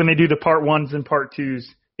 usually when they do the part ones and part twos,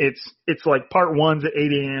 it's like part ones at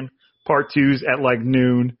 8 a.m., part twos at like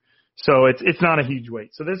noon. So it's not a huge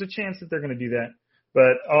wait. So there's a chance that they're going to do that.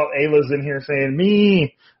 But Ayla's in here saying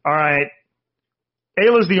me. All right.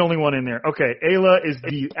 Ayla's the only one in there. Okay. Ayla is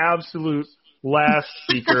the absolute last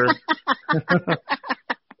speaker.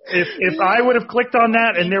 If I would have clicked on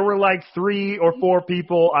that and there were like 3 or 4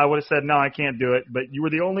 people, I would have said, no, I can't do it. But you were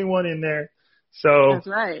the only one in there. So that's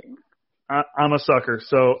right. I'm a sucker.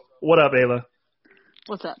 So what up, Ayla?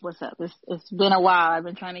 What's up? It's been a while. I've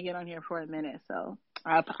been trying to get on here for a minute, so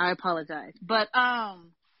I apologize. But I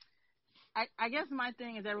guess my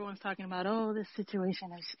thing is everyone's talking about, this situation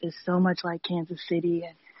is so much like Kansas City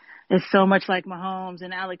and it's so much like Mahomes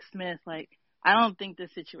and Alex Smith. Like, I don't think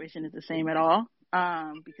this situation is the same at all.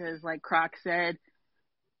 Because like Croc said,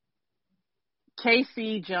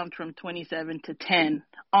 KC jumped from 27 to 10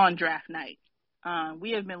 on draft night.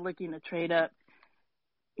 We have been looking to trade up,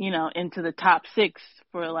 into the top 6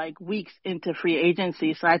 for like weeks into free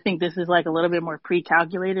agency. So I think this is like a little bit more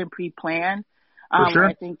pre-calculated, pre-planned. Sure.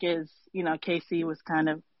 I think is, KC was kind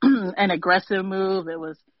of an aggressive move. It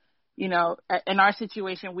was, in our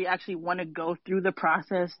situation, we actually want to go through the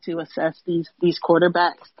process to assess these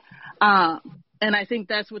quarterbacks. And I think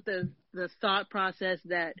that's what the thought process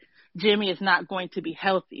that Jimmy is not going to be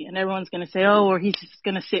healthy. And everyone's going to say, or he's just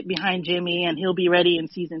going to sit behind Jimmy and he'll be ready in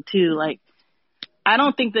season 2. Like, I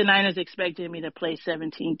don't think the Niners expect Jimmy to play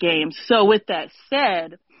 17 games. So with that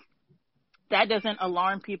said, that doesn't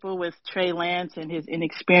alarm people with Trey Lance and his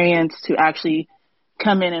inexperience to actually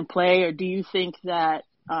come in and play? Or do you think that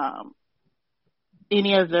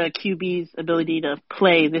any of the QB's ability to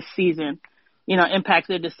play this season, impact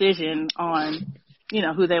their decision on,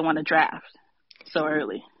 who they want to draft so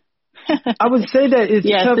early? I would say that it's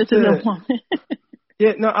tough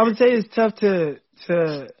I would say it's tough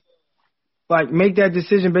to like make that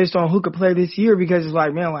decision based on who could play this year, because it's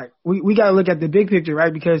like, man, like we got to look at the big picture,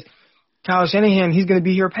 right? Because Kyle Shanahan, he's going to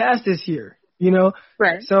be here past this year,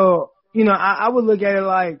 Right. So, I would look at it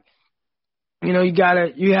like,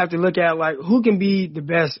 you have to look at like who can be the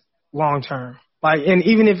best long term. Like, and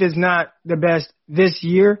even if it's not the best this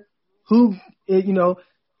year, who,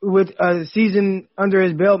 with a season under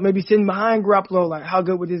his belt, maybe sitting behind Garoppolo, like how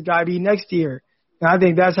good would this guy be next year? And I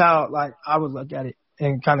think that's how like I would look at it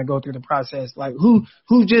and kind of go through the process. Like who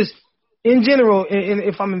just in general, and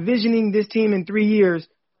if I'm envisioning this team in 3 years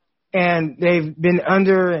and they've been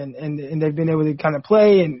under and they've been able to kind of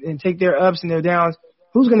play and take their ups and their downs,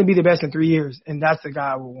 who's going to be the best in 3 years? And that's the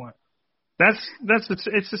guy I would want.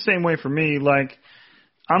 It's the same way for me. Like,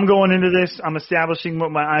 I'm going into this, I'm establishing what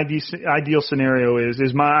my ideal scenario is.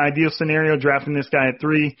 Is my ideal scenario drafting this guy at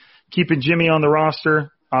 3, keeping Jimmy on the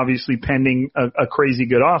roster, obviously pending a crazy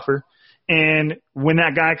good offer. And when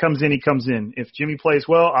that guy comes in, he comes in. If Jimmy plays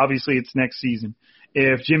well, obviously it's next season.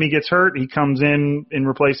 If Jimmy gets hurt, he comes in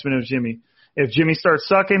replacement of Jimmy. If Jimmy starts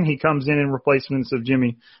sucking, he comes in replacements of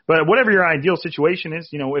Jimmy. But whatever your ideal situation is,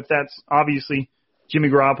 if that's obviously Jimmy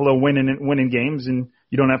Garoppolo winning games and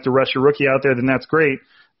you don't have to rush a rookie out there, then that's great.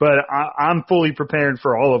 But I'm fully prepared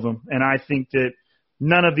for all of them. And I think that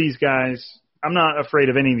none of these guys, I'm not afraid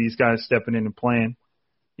of any of these guys stepping in and playing.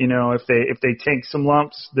 If they take some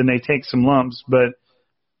lumps, then they take some lumps. But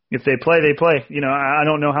if they play, they play. I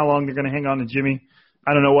don't know how long they're going to hang on to Jimmy.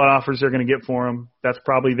 I don't know what offers they're going to get for him. That's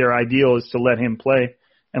probably their ideal, is to let him play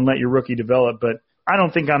and let your rookie develop. But I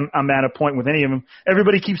don't think I'm at a point with any of them.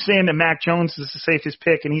 Everybody keeps saying that Mac Jones is the safest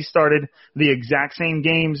pick, and he started the exact same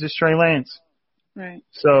games as Trey Lance. Right.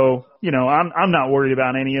 So, I'm not worried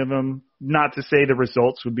about any of them. Not to say the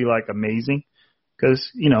results would be like amazing, because,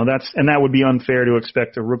 that would be unfair to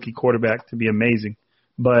expect a rookie quarterback to be amazing.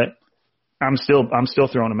 But I'm still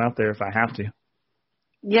throwing them out there if I have to.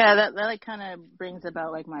 Yeah, that like kind of brings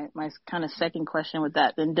about like my kind of second question with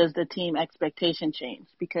that. Then does the team expectation change?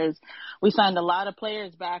 Because we signed a lot of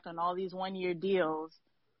players back on all these 1-year deals,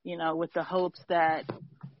 with the hopes that,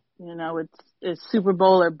 it's Super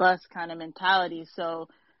Bowl or bust kind of mentality. So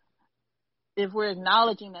if we're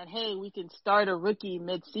acknowledging that, hey, we can start a rookie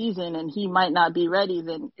mid-season and he might not be ready,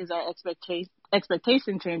 then is our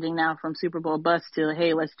expectation changing now from Super Bowl bust to,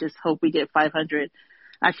 hey, let's just hope we get 500?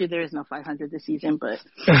 Actually, there is no 500 this season, but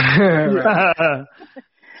but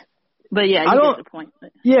yeah, you get the point.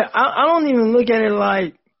 Yeah, I don't even look at it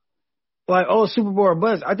like Super Bowl or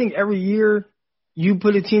bust. I think every year you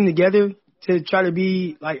put a team together to try to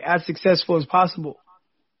be like as successful as possible.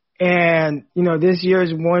 And this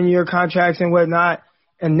year's 1-year contracts and whatnot.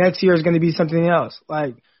 and next year is going to be something else.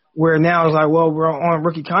 Like where now it's like, well, we're on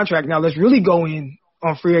rookie contract now. Let's really go in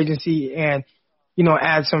on free agency and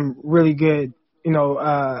add some really good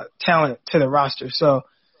talent to the roster. So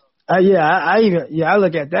I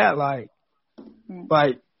look at that like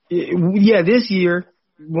this year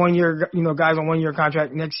 1 year guys on 1 year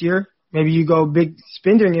contract. Next year maybe you go big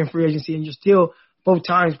spending in free agency and you're still both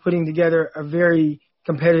times putting together a very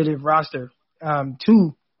competitive roster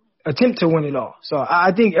to attempt to win it all. So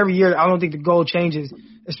I think every year, I don't think the goal changes,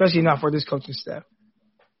 especially not for this coaching staff.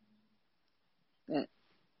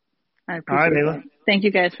 I appreciate it. Thank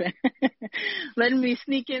you guys for letting me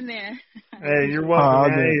sneak in there. Hey, you're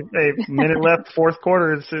welcome. Hey, minute left, fourth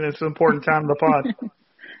quarter. It's an important time of the pod.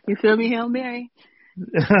 You feel me, Hail Mary?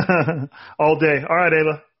 All day. All right,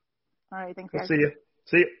 Ayla. All right, thanks, we'll guys.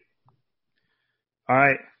 See you. All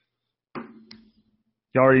right.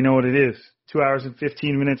 You already know what it is. 2 hours and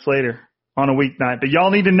 15 minutes later on a weeknight. But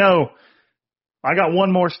y'all need to know, I got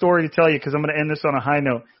one more story to tell you because I'm going to end this on a high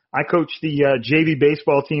note. I coach the JV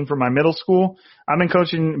baseball team for my middle school. I've been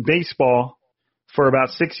coaching baseball for about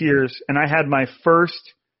 6 years, and I had my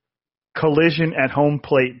first collision at home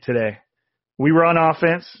plate today. We were on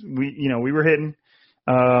offense. We were hitting.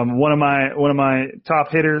 One of my top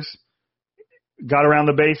hitters got around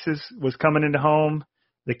the bases, was coming into home.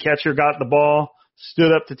 The catcher got the ball,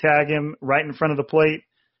 stood up to tag him right in front of the plate,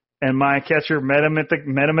 and my catcher met him at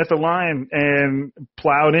the line and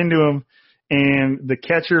plowed into him. And the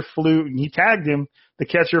catcher he tagged him. The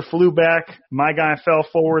catcher flew back. My guy fell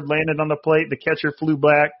forward, landed on the plate. The catcher flew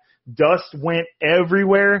back. Dust went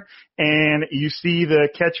everywhere, and you see the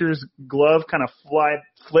catcher's glove kind of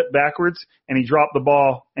flip backwards, and he dropped the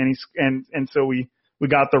ball, and so we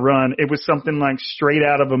got the run. It was something like straight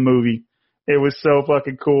out of a movie. It was so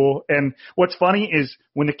fucking cool. And what's funny is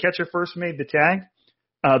when the catcher first made the tag,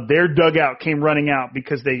 their dugout came running out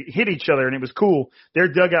because they hit each other and it was cool. Their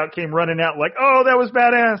dugout came running out like, oh, that was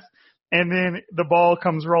badass. And then the ball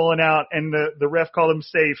comes rolling out and the ref called him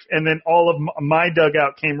safe. And then all of my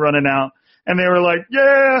dugout came running out and they were like,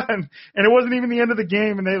 yeah. And it wasn't even the end of the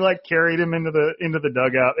game. And they like carried him into the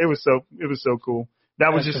dugout. It was so cool.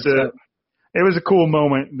 That was just it was a cool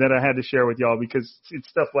moment that I had to share with y'all because it's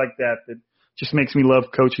stuff like that just makes me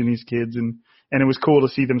love coaching these kids. And it was cool to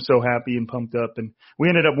see them so happy and pumped up. And we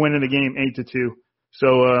ended up winning the game 8-2.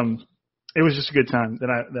 So, it was just a good time that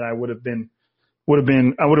I would have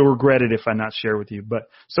regretted if I not share with you. But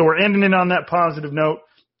so we're ending it on that positive note.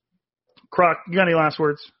 Croc, you got any last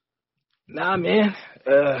words? Nah, man.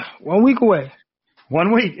 1 week away.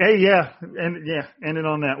 1 week. Hey, yeah. End it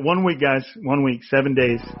on that. 1 week, guys. 1 week. 7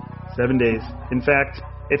 days. 7 days. In fact,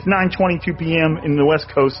 it's 9:22 p.m. in the West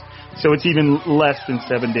Coast, so it's even less than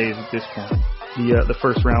 7 days at this point. The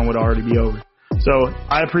first round would already be over. So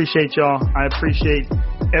I appreciate y'all. I appreciate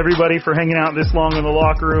everybody for hanging out this long in the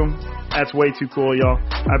locker room. That's way too cool, y'all.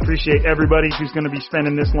 I appreciate everybody who's going to be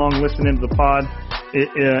spending this long listening to the pod.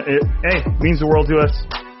 It means the world to us,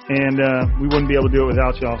 and we wouldn't be able to do it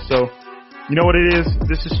without y'all. So you know what it is.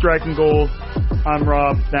 This is Striking Gold. I'm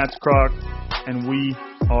Rob. That's Croc, and we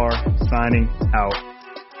are signing out.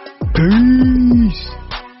 Peace.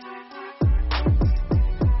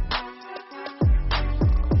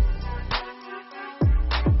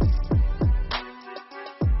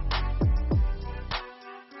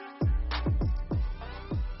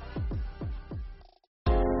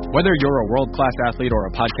 Whether you're a world-class athlete or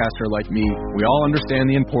a podcaster like me, we all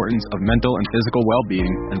understand the importance of mental and physical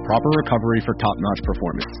well-being and proper recovery for top-notch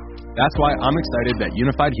performance. That's why I'm excited that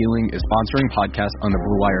Unified Healing is sponsoring podcasts on the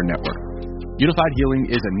Blue Wire Network. Unified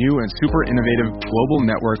Healing is a new and super innovative global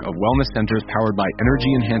network of wellness centers powered by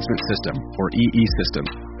Energy Enhancement System, or EE System.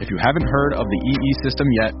 If you haven't heard of the EE System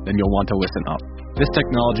yet, then you'll want to listen up. This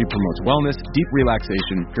technology promotes wellness, deep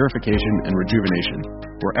relaxation, purification, and rejuvenation.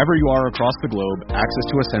 Wherever you are across the globe, access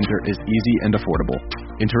to a center is easy and affordable.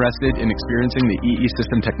 Interested in experiencing the EE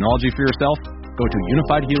System technology for yourself? Go to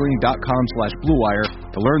unifiedhealing.com/bluewire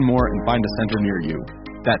to learn more and find a center near you.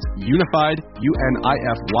 That's unified,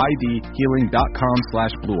 UNIFYD,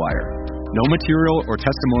 healing.com/bluewire. No material or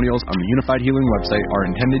testimonials on the Unified Healing website are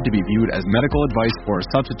intended to be viewed as medical advice or a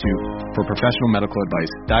substitute for professional medical advice,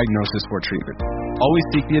 diagnosis, or treatment. Always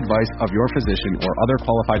seek the advice of your physician or other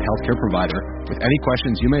qualified healthcare provider with any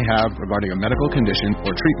questions you may have regarding a medical condition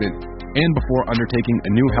or treatment and before undertaking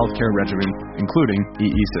a new healthcare regimen, including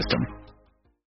EE System.